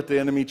dare let the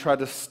enemy try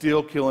to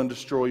steal, kill, and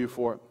destroy you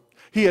for it.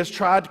 He has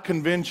tried to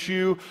convince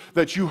you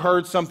that you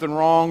heard something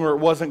wrong or it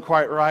wasn't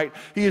quite right.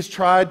 He has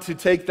tried to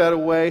take that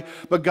away,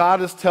 but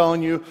God is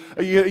telling you,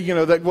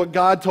 that what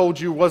God told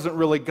you wasn't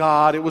really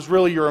God. It was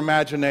really your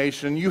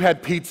imagination. You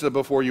had pizza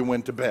before you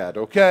went to bed,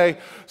 okay?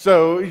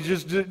 So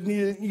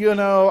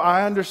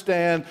I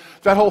understand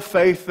that whole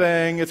faith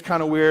thing. It's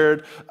kind of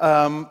weird.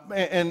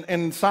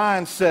 And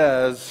science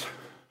says,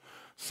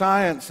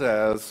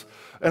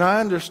 and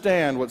I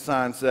understand what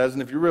science says,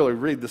 and if you really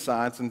read the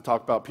science and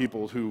talk about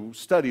people who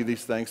study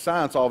these things,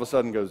 science all of a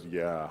sudden goes,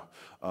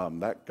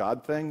 that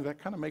God thing, that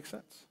kind of makes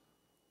sense.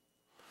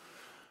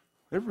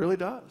 It really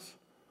does.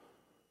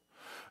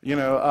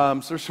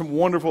 So there's some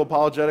wonderful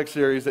apologetic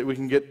series that we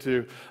can get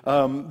to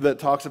that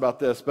talks about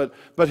this. But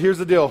here's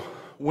the deal.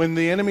 When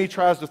the enemy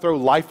tries to throw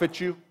life at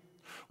you,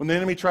 when the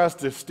enemy tries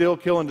to steal,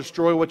 kill, and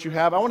destroy what you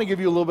have, I want to give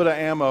you a little bit of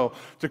ammo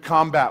to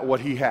combat what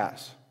he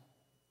has.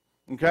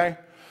 Okay?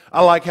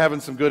 I like having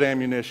some good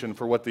ammunition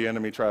for what the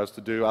enemy tries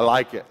to do. I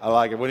like it.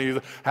 When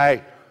he's,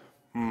 hey,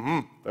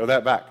 throw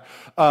that back.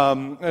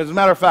 As a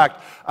matter of fact,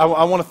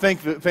 I want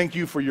to thank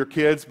you for your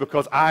kids,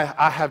 because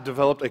I have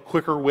developed a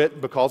quicker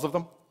wit because of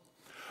them.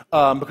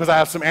 Because I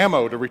have some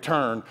ammo to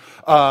return.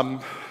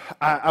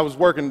 I was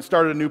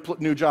started a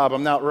new job.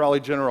 I'm now at Raleigh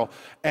General,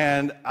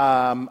 and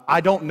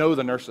I don't know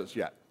the nurses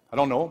yet. I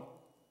don't know them.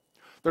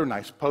 They're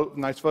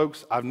nice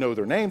folks. I know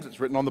their names. It's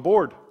written on the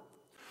board.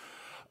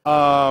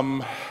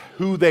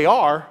 Who they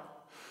are,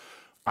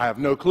 I have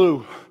no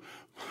clue.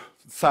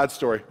 Side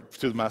story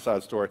to my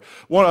side story.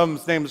 One of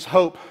them's name is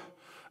Hope,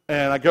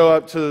 and I go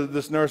up to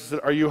this nurse and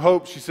said, "Are you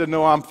Hope?" She said,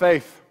 "No, I'm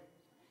Faith."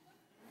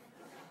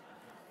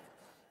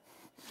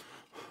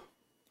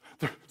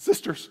 They're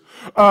sisters.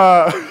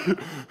 And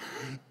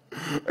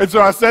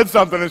so I said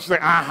something, and she's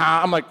like,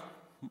 I'm like,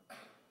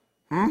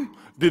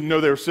 Didn't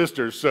know they were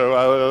sisters,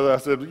 so I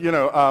said,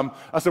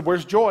 I said,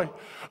 "Where's Joy?"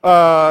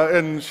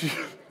 And she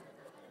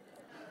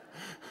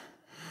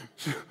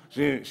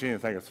didn't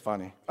think it's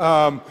funny.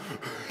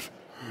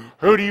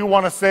 Who do you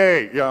want to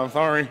say? Yeah, I'm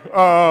sorry.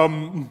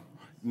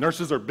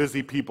 Nurses are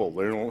busy people.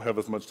 They don't have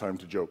as much time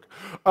to joke.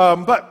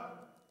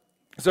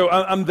 So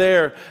I'm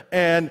there,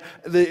 and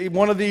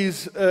one of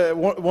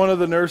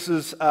the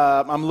nurses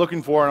I'm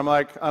looking for, and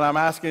I'm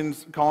asking,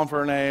 calling for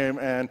her name,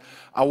 and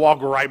I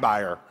walk right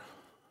by her.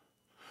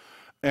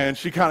 And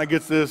she kind of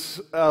gets this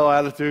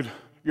attitude.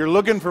 "You're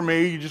looking for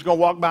me, you just going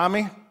to walk by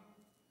me?"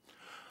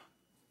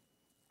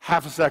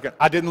 Half a second.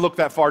 I didn't look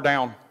that far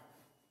down.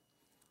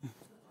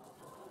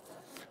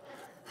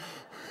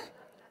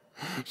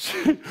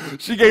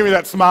 She gave me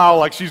that smile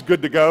like she's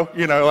good to go. All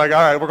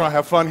right, we're going to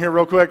have fun here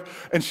real quick.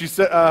 And she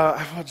said,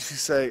 what did she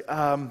say?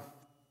 Something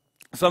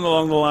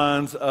along the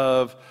lines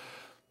of,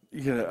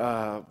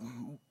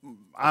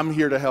 I'm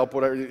here to help,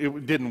 whatever.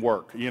 It didn't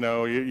work.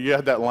 You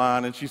had that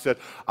line, and she said,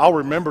 I'll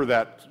remember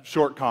that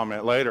short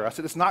comment later. I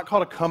said, it's not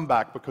called a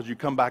comeback because you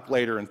come back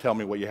later and tell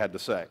me what you had to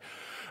say.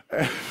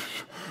 And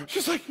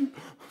she's like,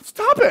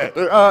 stop it.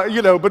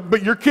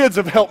 But your kids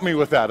have helped me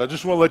with that. I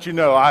just want to let you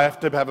know I have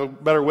to have a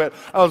better wit.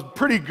 I was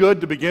pretty good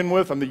to begin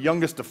with. I'm the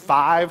youngest of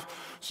 5,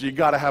 so you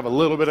got to have a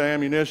little bit of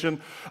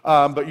ammunition.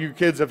 But your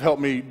kids have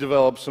helped me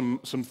develop some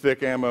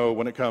thick ammo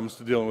when it comes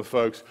to dealing with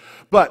folks.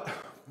 But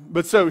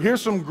so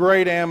here's some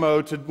great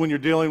ammo to when you're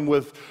dealing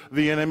with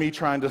the enemy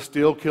trying to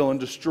steal, kill, and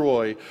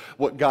destroy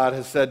what God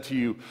has said to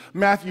you.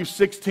 Matthew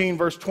 16,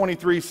 verse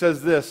 23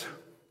 says this,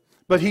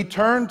 but he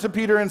turned to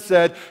Peter and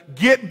said,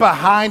 get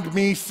behind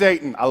me,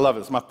 Satan. I love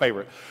it. It's my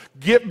favorite.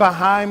 Get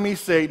behind me,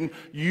 Satan.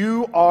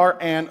 You are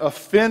an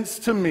offense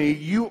to me,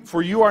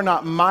 for you are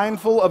not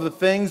mindful of the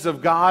things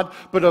of God,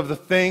 but of the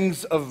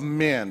things of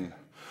men.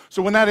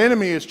 So when that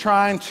enemy is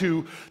trying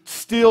to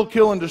steal,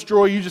 kill, and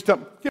destroy, you just tell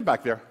him, get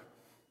back there.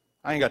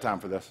 I ain't got time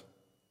for this.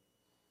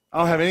 I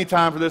don't have any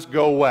time for this.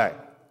 Go away.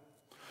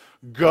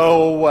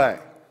 Go away.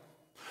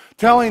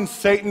 Telling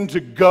Satan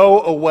to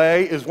go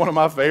away is one of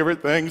my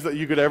favorite things that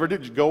you could ever do.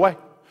 Just go away.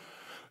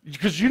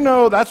 Because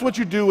that's what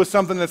you do with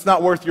something that's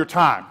not worth your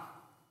time.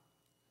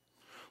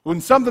 When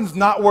something's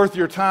not worth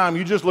your time,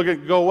 you just look at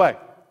it, go away.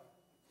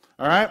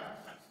 All right?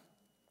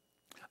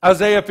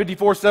 Isaiah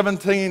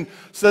 54:17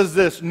 says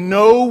this,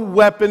 no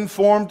weapon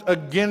formed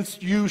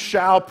against you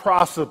shall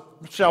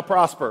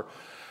prosper.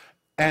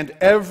 And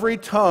every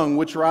tongue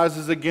which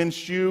rises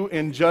against you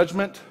in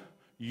judgment,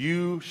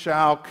 you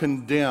shall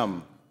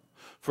condemn.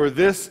 For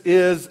this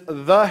is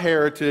the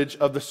heritage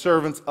of the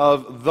servants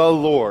of the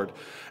Lord,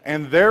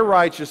 and their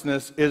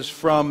righteousness is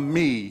from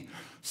me,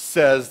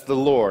 says the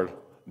Lord.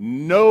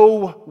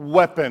 No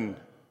weapon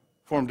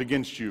formed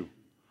against you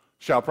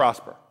shall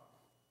prosper.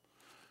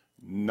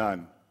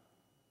 None.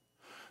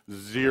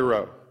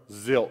 Zero.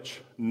 Zilch.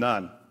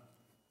 None.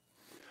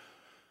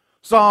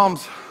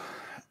 Psalms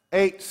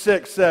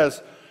 8:6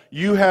 says,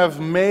 you have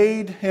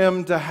made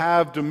him to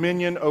have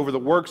dominion over the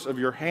works of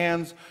your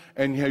hands,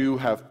 and you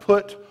have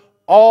put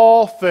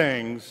all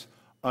things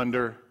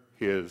under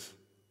his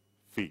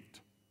feet.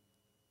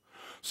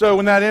 So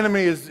when that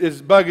enemy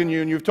is bugging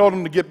you, and you've told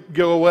him to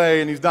go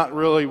away, and he's not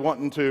really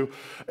wanting to,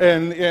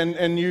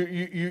 and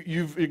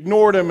you've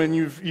ignored him, and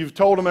you've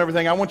told him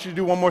everything, I want you to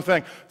do one more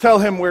thing. Tell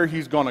him where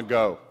he's going to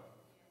go.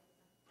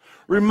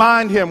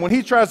 Remind him when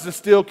he tries to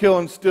steal, kill,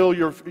 and steal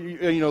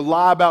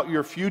lie about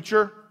your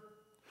future.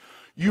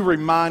 You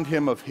remind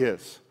him of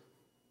his.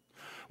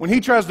 When he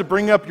tries to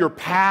bring up your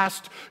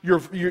past,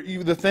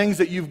 the things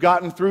that you've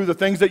gotten through, the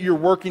things that you're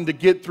working to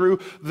get through,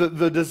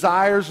 the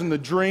desires and the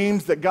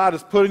dreams that God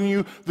has put in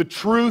you, the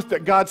truth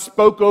that God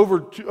spoke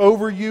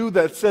over you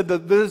that said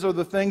that these are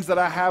the things that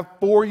I have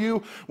for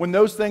you, when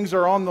those things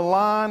are on the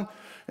line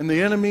and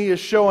the enemy is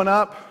showing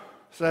up,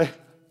 say,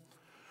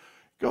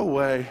 go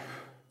away,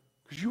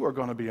 because you are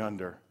going to be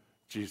under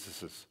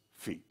Jesus'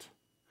 feet.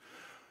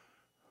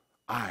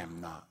 I am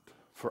not.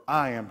 For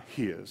I am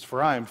his,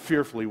 for I am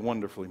fearfully,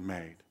 wonderfully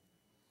made.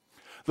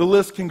 The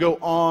list can go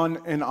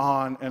on and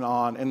on and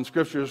on, and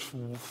Scripture is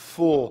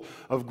full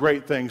of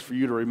great things for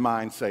you to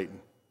remind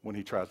Satan when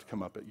he tries to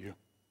come up at you.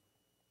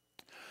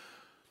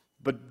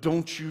 But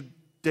don't you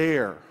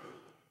dare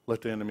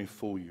let the enemy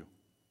fool you.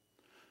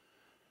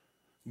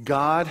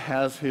 God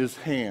has his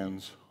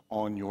hands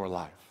on your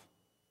life.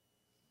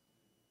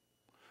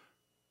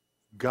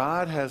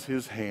 God has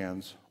his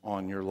hands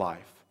on your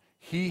life.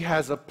 He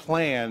has a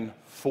plan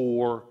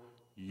for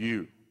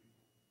you.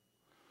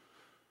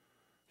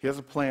 He has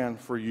a plan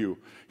for you.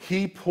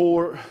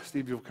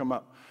 Steve, you'll come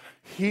up.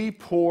 He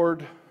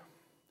poured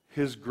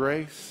his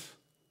grace.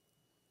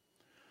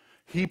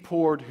 He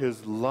poured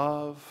his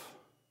love.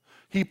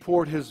 He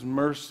poured his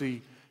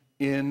mercy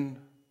into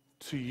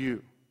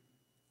you.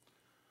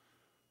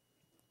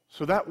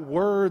 So that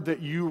word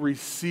that you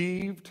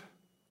received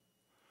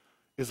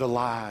is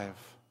alive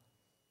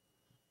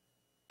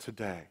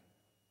today.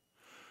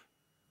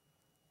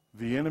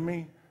 The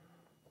enemy,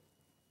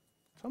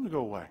 tell him to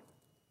go away.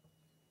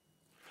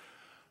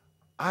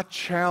 I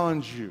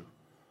challenge you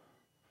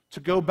to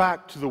go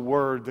back to the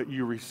word that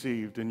you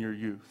received in your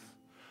youth.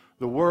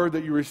 The word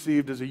that you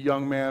received as a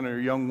young man or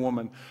a young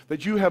woman,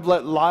 that you have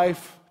let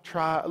life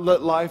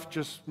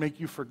just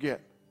make you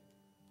forget.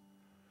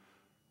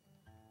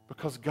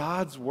 Because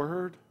God's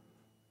word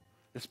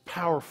is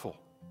powerful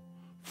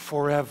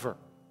forever.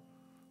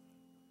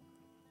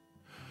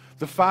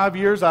 The 5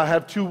 years, I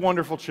have 2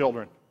 wonderful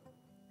children.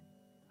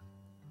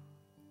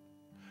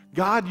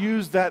 God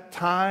used that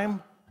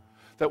time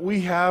that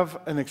we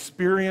have an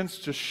experience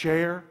to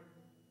share,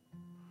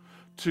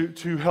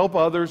 to help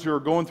others who are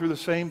going through the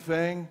same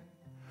thing,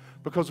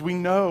 because we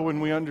know and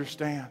we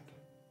understand.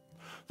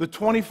 The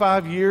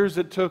 25 years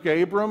it took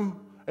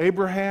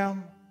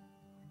Abraham,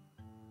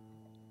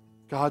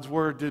 God's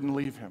word didn't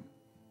leave him.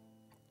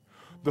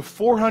 The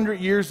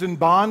 400 years in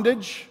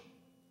bondage,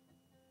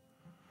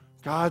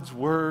 God's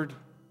word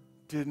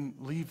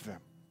didn't leave them.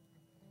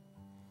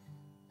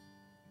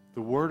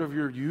 The word of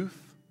your youth,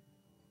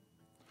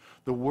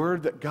 The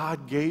word that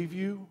God gave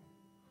you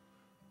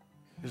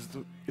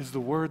is the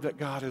word that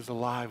God is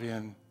alive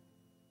in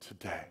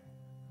today.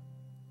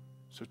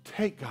 So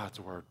take God's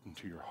word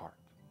into your heart.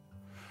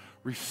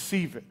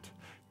 Receive it.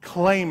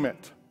 Claim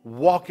it.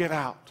 Walk it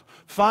out.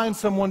 Find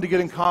someone to get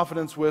in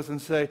confidence with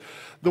and say,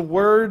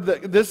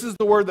 this is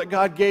the word that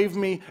God gave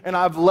me, and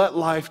I've let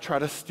life try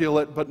to steal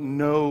it, but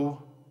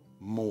no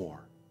more.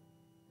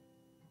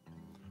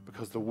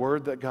 Because the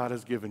word that God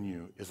has given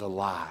you is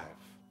alive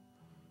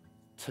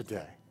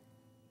today.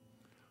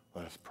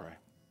 Let us pray.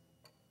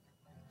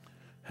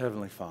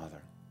 Heavenly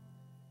Father,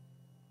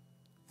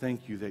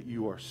 thank you that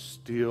you are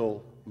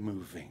still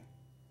moving,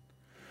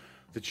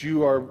 that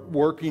you are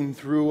working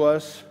through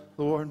us,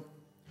 Lord,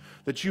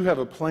 that you have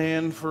a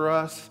plan for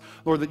us,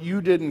 Lord, that you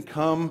didn't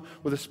come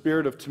with a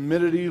spirit of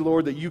timidity,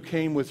 Lord, that you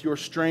came with your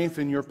strength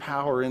and your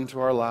power into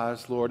our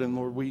lives, Lord, and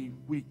Lord,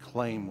 we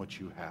claim what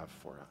you have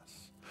for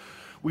us.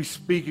 We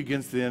speak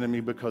against the enemy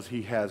because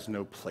he has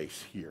no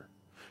place here.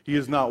 He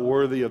is not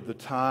worthy of the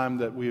time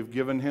that we have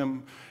given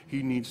him.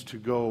 He needs to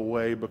go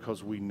away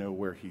because we know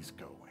where he's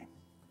going.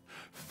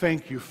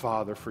 Thank you,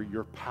 Father, for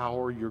your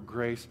power, your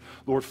grace.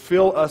 Lord,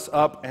 fill us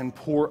up and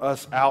pour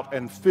us out,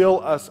 and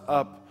fill us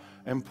up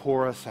and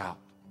pour us out.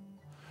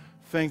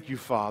 Thank you,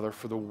 Father,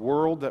 for the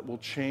world that will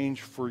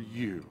change for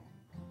you.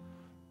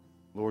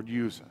 Lord,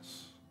 use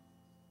us.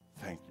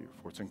 Thank you.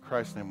 For it's in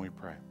Christ's name we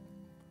pray.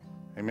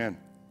 Amen.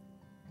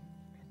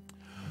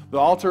 The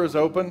altar is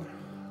open.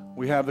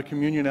 We have the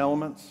communion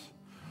elements.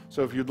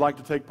 So if you'd like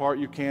to take part,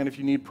 you can. If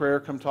you need prayer,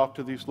 come talk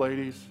to these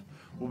ladies.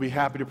 We'll be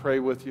happy to pray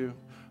with you.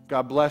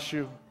 God bless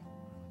you.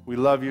 We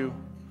love you.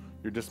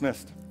 You're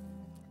dismissed.